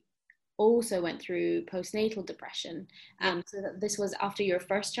you also went through postnatal depression. Yep. So that this was after your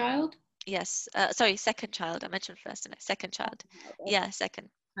first child? Yes. Sorry, second child. I mentioned first, and second child. Okay. Yeah, second.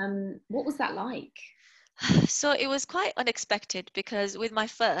 What was that like? So it was quite unexpected, because with my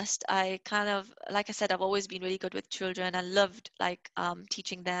first, I kind of, like I said, I've always been really good with children. I loved like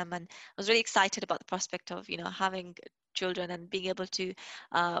teaching them, and I was really excited about the prospect of, you know, having children and being able to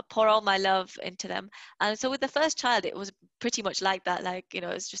pour all my love into them. And so with the first child, it was pretty much like that. Like, you know,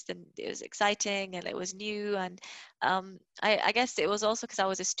 it was exciting, and it was new. And I guess it was also because I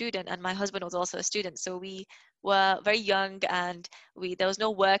was a student and my husband was also a student. So we were very young, and there was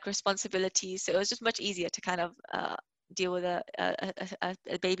no work responsibilities, so it was just much easier to kind of deal with a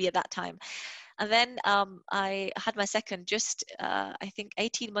baby at that time. And then I had my second just I think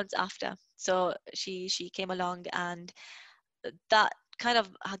 18 months after. So she came along, and that kind of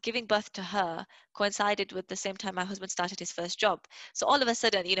giving birth to her coincided with the same time my husband started his first job. So all of a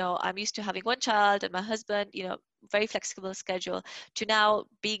sudden, I'm used to having one child and my husband, very flexible schedule, to now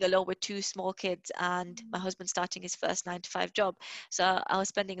being alone with two small kids and my husband starting his first 9 to 5 job. So I was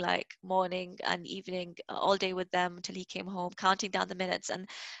spending like morning and evening all day with them until he came home, counting down the minutes. And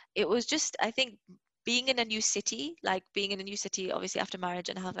it was just, I think, being in a new city, obviously after marriage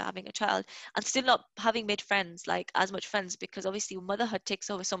and having a child, and still not having made friends, like as much friends, because obviously motherhood takes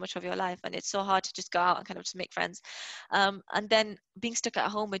over so much of your life and it's so hard to just go out and kind of just make friends. And then being stuck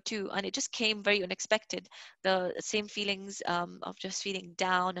at home with two, and it just came very unexpected. The same feelings of just feeling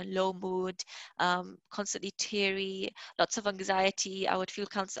down and low mood, constantly teary, lots of anxiety. I would feel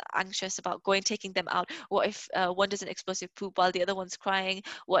constantly anxious about taking them out. What if one does an explosive poop while the other one's crying?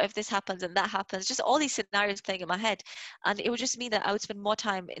 What if this happens and that happens? Just all these scenarios playing in my head. And it would just mean that I would spend more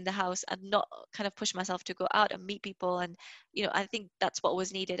time in the house and not kind of push myself to go out and meet people. And, I think that's what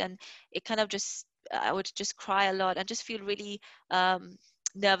was needed. And it kind of just, I would just cry a lot and just feel really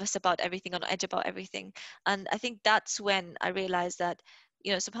nervous about everything, on edge about everything. And I think that's when I realized that,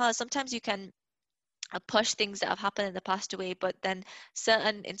 somehow sometimes you can push things that have happened in the past away, but then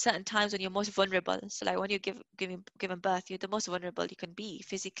in certain times when you're most vulnerable, so like when you're giving birth, you're the most vulnerable you can be,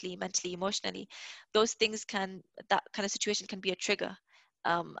 physically, mentally, emotionally. That kind of situation can be a trigger.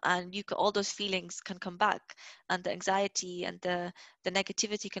 And all those feelings can come back, and the anxiety and the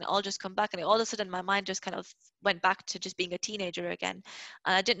negativity can all just come back, and all of a sudden my mind just kind of went back to just being a teenager again,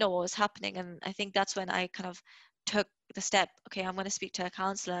 and I didn't know what was happening. And I think that's when I kind of took the step, okay, I'm going to speak to a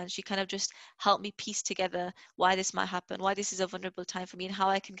counselor, and she kind of just helped me piece together why this might happen, why this is a vulnerable time for me, and how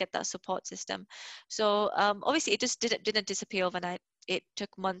I can get that support system. So obviously it just didn't disappear overnight. It took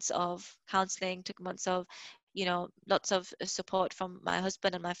months of counseling, took months of lots of support from my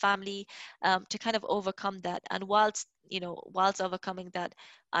husband and my family, to kind of overcome that. And whilst overcoming that,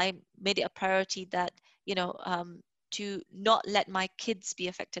 I made it a priority that to not let my kids be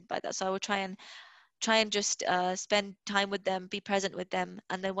affected by that. So I would try and just spend time with them, be present with them.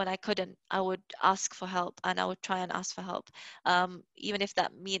 And then when I couldn't, I would ask for help, and I would try and ask for help. Even if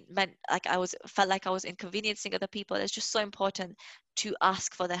that meant like felt like I was inconveniencing other people. It's just so important to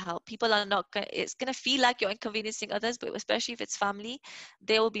ask for the help. People are not going, it's going to feel like you're inconveniencing others, but especially if it's family,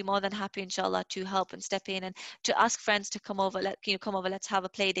 they will be more than happy, inshallah, to help and step in, and to ask friends to come over, come over, let's have a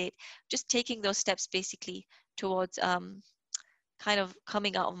play date. Just taking those steps basically towards kind of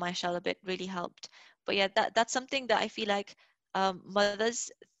coming out of my shell a bit really helped. But yeah, that's something that I feel like mothers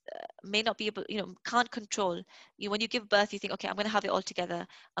may not be able, can't control. When you give birth, you think, okay, I'm going to have it all together.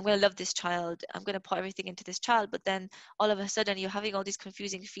 I'm going to love this child. I'm going to put everything into this child. But then all of a sudden you're having all these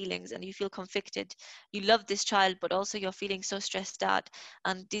confusing feelings and you feel conflicted. You love this child, but also you're feeling so stressed out.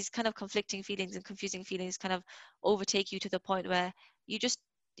 And these kind of conflicting feelings and confusing feelings kind of overtake you to the point where you just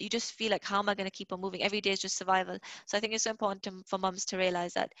feel like, how am I going to keep on moving? Every day is just survival. So I think it's so important for mums to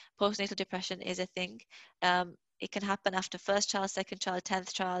realize that postnatal depression is a thing. It can happen after first child, second child,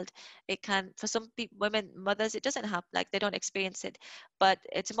 10th child. It can, for some women, mothers, it doesn't happen, like they don't experience it. But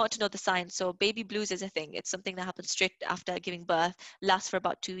it's important to know the signs. So baby blues is a thing. It's something that happens straight after giving birth, lasts for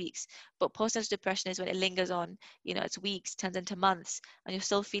about 2 weeks. But postnatal depression is when it lingers on, it's weeks, turns into months, and you're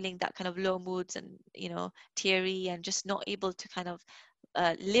still feeling that kind of low moods and, teary, and just not able to kind of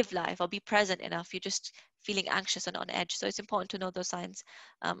live life or be present enough. You're just feeling anxious and on edge. So it's important to know those signs,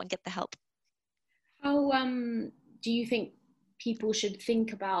 and get the help. How do you think people should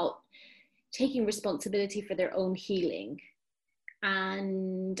think about taking responsibility for their own healing?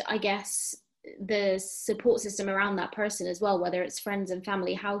 And I guess the support system around that person as well, whether it's friends and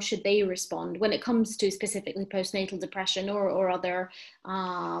family, how should they respond when it comes to specifically postnatal depression or other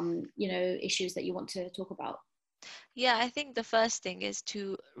issues that you want to talk about? Yeah, I think the first thing is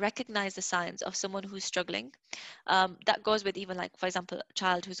to recognize the signs of someone who's struggling. That goes with even, like, for example, a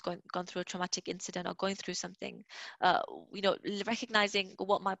child who's gone through a traumatic incident or going through something. Recognizing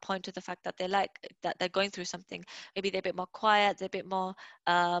what might point to the fact that they're going through something. Maybe they're a bit more quiet, they're a bit more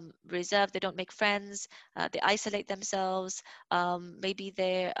reserved, they don't make friends, they isolate themselves. Maybe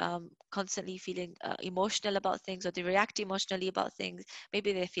they're constantly feeling emotional about things, or they react emotionally about things.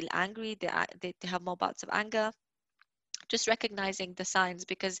 Maybe they feel angry, they have more bouts of anger. Just recognizing the signs,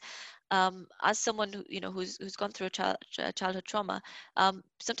 because as someone who's gone through a childhood trauma,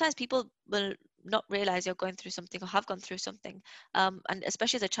 sometimes people will not realize you're going through something or have gone through something, and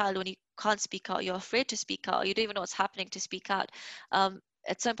especially as a child, when you can't speak out, you're afraid to speak out, or you don't even know what's happening to speak out.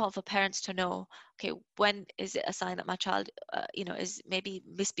 It's so important for parents to know, okay, when is it a sign that my child, is maybe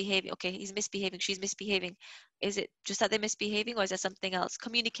misbehaving? Okay, he's misbehaving, she's misbehaving. Is it just that they're misbehaving, or is there something else?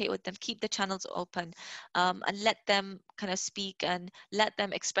 Communicate with them, keep the channels open, and let them kind of speak and let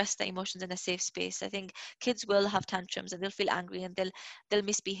them express their emotions in a safe space. I think kids will have tantrums and they'll feel angry and they'll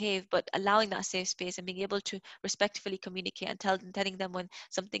misbehave, but allowing that safe space and being able to respectfully communicate and telling them when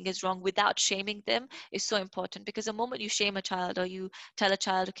something is wrong without shaming them is so important. Because the moment you shame a child, or you tell a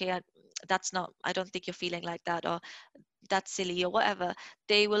child, okay, that's not, I don't think you're feeling like that, or that's silly, or whatever,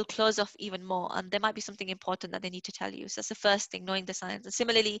 they will close off even more, and there might be something important that they need to tell you. So that's the first thing, knowing the signs. And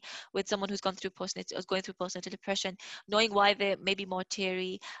similarly, with someone who's going through postnatal depression, knowing why they may be more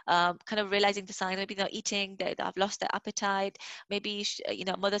teary, kind of realizing the signs. Maybe they're eating, they've lost their appetite. Maybe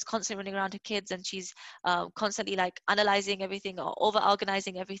mother's constantly running around her kids, and she's constantly like analyzing everything or over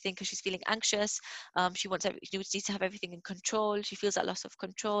organizing everything because she's feeling anxious. She needs to have everything in control. She feels that loss of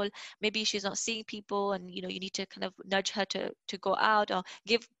control. Maybe she's not seeing people, and you need to kind of nudge her to go out, or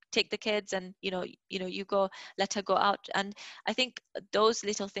take the kids, and you go, let her go out. And I think those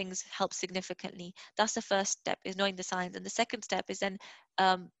little things help significantly. That's the first step, is knowing the signs. And the second step is then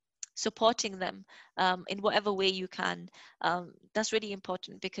supporting them in whatever way you can. That's really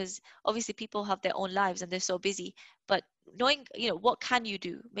important, because obviously people have their own lives and they're so busy. But knowing, what can you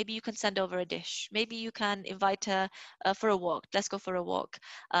do? Maybe you can send over a dish. Maybe you can invite her for a walk. Let's go for a walk.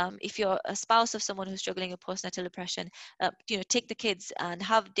 If you're a spouse of someone who's struggling with postnatal depression, take the kids and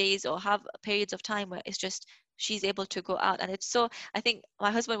have days or have periods of time where it's just she's able to go out. And it's so, I think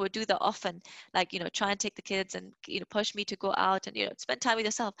my husband would do that often, like, try and take the kids and, push me to go out and, spend time with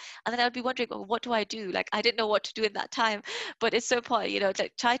yourself. And then I would be wondering, well, what do I do? Like, I didn't know what to do in that time. But it's so important,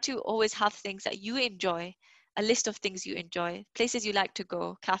 like, try to always have things that you enjoy, a list of things you enjoy, places you like to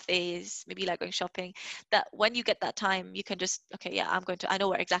go, cafes, maybe you like going shopping, that when you get that time, you can just, okay, yeah, I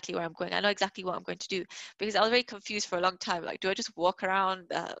know exactly where I'm going. I know exactly what I'm going to do. Because I was very confused for a long time. Like, do I just walk around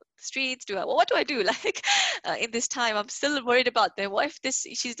the streets? What do I do? Like, in this time, I'm still worried about them. What if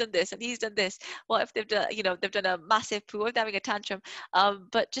she's done this and he's done this? What if they've done a massive poo, if they're having a tantrum?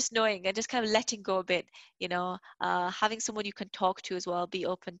 But just knowing and just kind of letting go a bit, having someone you can talk to as well, be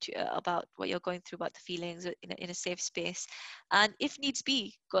open to about what you're going through, about the feelings, in a safe space. And if needs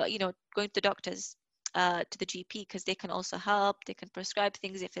be, going to the doctors, to the GP, because they can also help. They can prescribe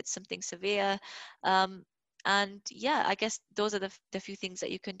things if it's something severe. And yeah, I guess those are the few things that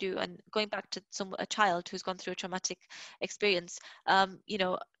you can do. And going back to a child who's gone through a traumatic experience, it's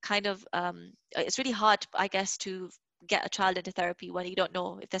really hard, I guess, to get a child into therapy when you don't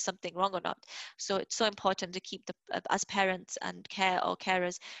know if there's something wrong or not. So it's so important to keep as parents and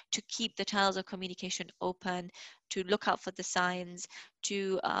carers, to keep the channels of communication open, to look out for the signs,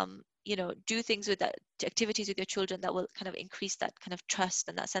 to do things with that, activities with your children that will kind of increase that kind of trust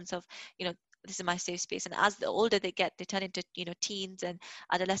and that sense of, this is my safe space. And as the older they get, they turn into, teens and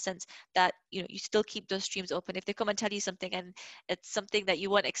adolescents, that, you still keep those streams open. If they come and tell you something and it's something that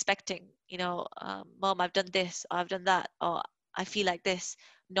you weren't expecting, Mom, I've done this, or I've done that, or I feel like this,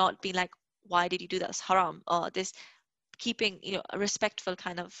 not being like, why did you do that? It's haram. Or this, keeping, a respectful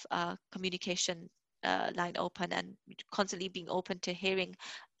kind of communication line open, and constantly being open to hearing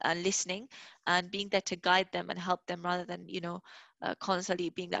and listening, and being there to guide them and help them, rather than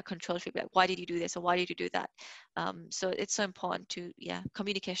constantly being that control freak, like, why did you do this, or why did you do that? So it's so important to,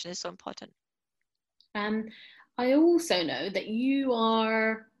 communication is so important. I also know that you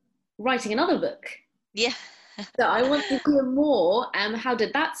are writing another book. Yeah. So I want to hear more. How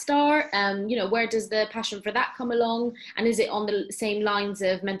did that start? Where does the passion for that come along? And is it on the same lines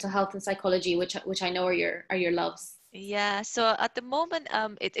of mental health and psychology, which I know are your loves? Yeah, so at the moment,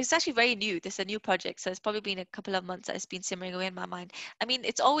 it's actually very new. This is a new project, so it's probably been a couple of months that it's been simmering away in my mind. I mean,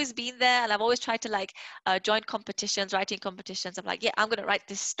 it's always been there, and I've always tried to like join competitions, writing competitions. I'm like, yeah, I'm gonna write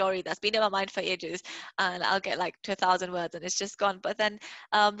this story that's been in my mind for ages, and I'll get like to 1,000 words, and it's just gone. But then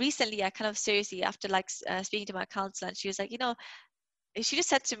recently, I kind of seriously, after like speaking to my counselor, and she was like, she just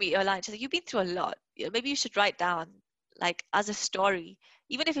said to me a line. She's like, "You've been through a lot. Maybe you should write down, like, as a story,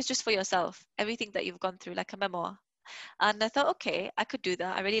 even if it's just for yourself, everything that you've gone through, like a memoir." And I thought, okay, I could do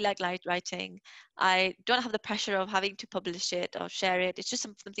that. I really like writing. I don't have the pressure of having to publish it or share it. It's just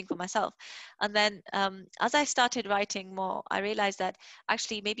something for myself. And then as I started writing more, I realized that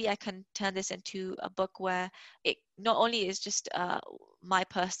actually maybe I can turn this into a book where it not only is just my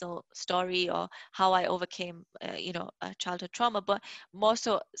personal story or how I overcame, a childhood trauma, but more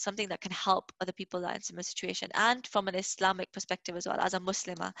so something that can help other people that are in similar situation, and from an Islamic perspective as well, as a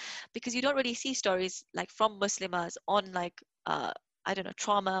Muslimah, because you don't really see stories like from Muslimas on like I don't know,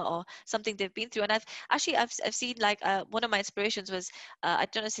 trauma or something they've been through. And I've seen like one of my inspirations was I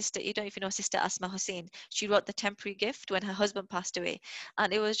don't know, sister, you don't even know Sister Asma Hussein. She wrote The Temporary Gift when her husband passed away,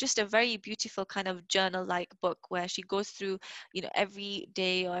 and it was just a very beautiful kind of journal like book where she goes through, you know, every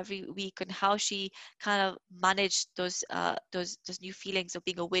day or every week and how she kind of managed those new feelings of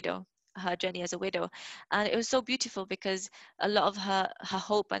being a widow, her journey as a widow. And it was so beautiful because a lot of her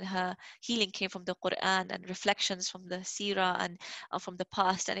hope and her healing came from the Quran and reflections from the seerah and from the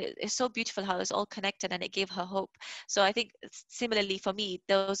past. And it's so beautiful how it's all connected, and it gave her hope. So I think similarly for me,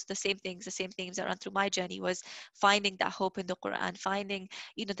 those the same things, the same themes that ran through my journey was finding that hope in the Quran, finding,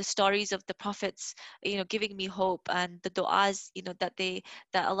 you know, the stories of the prophets, you know, giving me hope, and the du'as, you know, that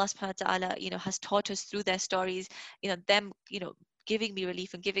Allah subhanahu wa ta'ala, you know, has taught us through their stories, you know, them, you know, giving me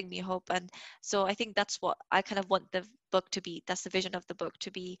relief and giving me hope. And so I think that's what I kind of want the book to be. That's the vision of the book, to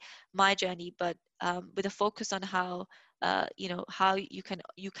be my journey, but with a focus on how you know, how you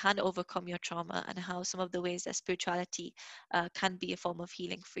can overcome your trauma, and how some of the ways that spirituality can be a form of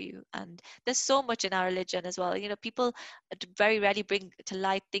healing for you. And there's so much in our religion as well. You know, people very rarely bring to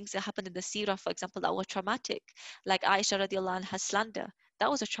light things that happened in the seerah, for example, that were traumatic, like Aisha radiallahu anha's slander. That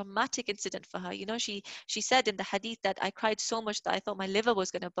was a traumatic incident for her. You know, she said in the hadith that I cried so much that I thought my liver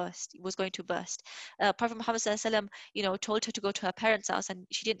was going to burst. Prophet Muhammad sallallahu alaihi wasallam, you know, told her to go to her parents' house, and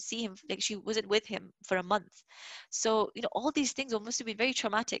she didn't see him, like she wasn't with him for a month. So, you know, all these things must have been very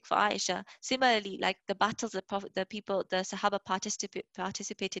traumatic for Aisha. Similarly, like the battles the Sahaba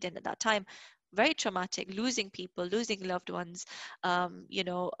participated in at that time, very traumatic, losing people, losing loved ones, you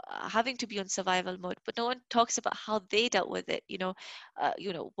know, having to be on survival mode. But no one talks about how they dealt with it. You know,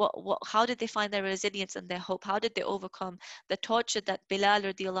 how did they find their resilience and their hope? How did they overcome the torture that Bilal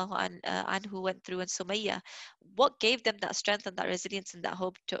radiallahu anhu went through, and Sumayya? What gave them that strength and that resilience and that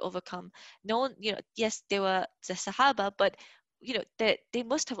hope to overcome? No one, you know, yes, they were the Sahaba, but you know, they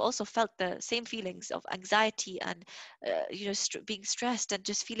must have also felt the same feelings of anxiety and you know, being stressed and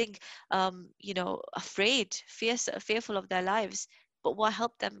just feeling you know, afraid, fearful of their lives. But what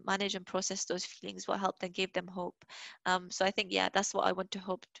helped them manage and process those feelings, what helped them, gave them hope. So I think, yeah, that's what I want to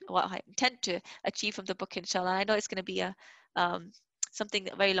what I intend to achieve from the book, inshallah. I know it's going to be a something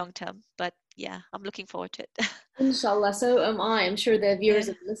very long term, but yeah, I'm looking forward to it. Inshallah, so am I. I'm sure the viewers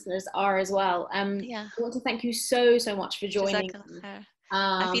Yeah, and listeners are as well. yeah. I want to thank you so much for joining Jazakallah me. khair.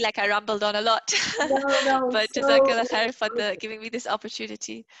 I Um, feel like I rambled on a lot, no, but so Jazakallah khair for giving me this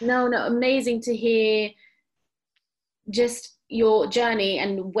opportunity. no, amazing to hear just your journey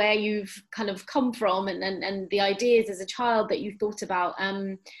and where you've kind of come from, and the ideas as a child that you thought about,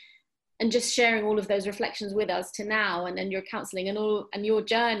 and just sharing all of those reflections with us to now, and your counseling and your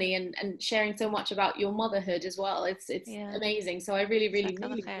journey, and sharing so much about your motherhood as well. It's Yeah, amazing. So I really Jazakallah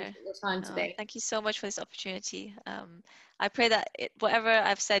khair. appreciate your time today. Thank you so much for this opportunity. I pray that whatever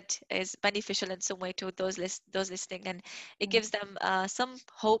I've said is beneficial in some way to those listening, and it gives them some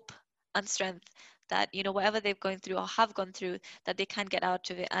hope and strength that, you know, whatever they've gone through or have gone through, that they can get out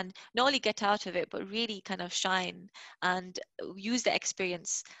of it, and not only get out of it, but really kind of shine and use the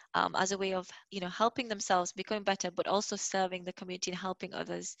experience as a way of, you know, helping themselves, becoming better, but also serving the community and helping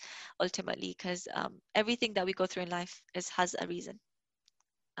others ultimately, because everything that we go through in life has a reason.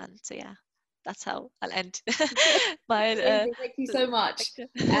 And so, yeah, that's how I'll end my Amazing. Thank you so much.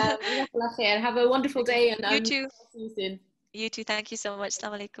 Jazakallah khair. Have a wonderful day, and you too. see you soon. You too. Thank you so much.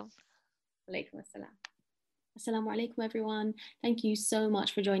 Assalamu alaikum. Alaikum assalam. Assalamu alaikum, everyone. Thank you so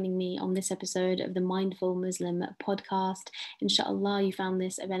much for joining me on this episode of the Mindful Muslim podcast. Inshallah, you found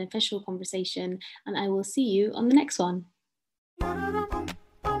this a beneficial conversation, and I will see you on the next one.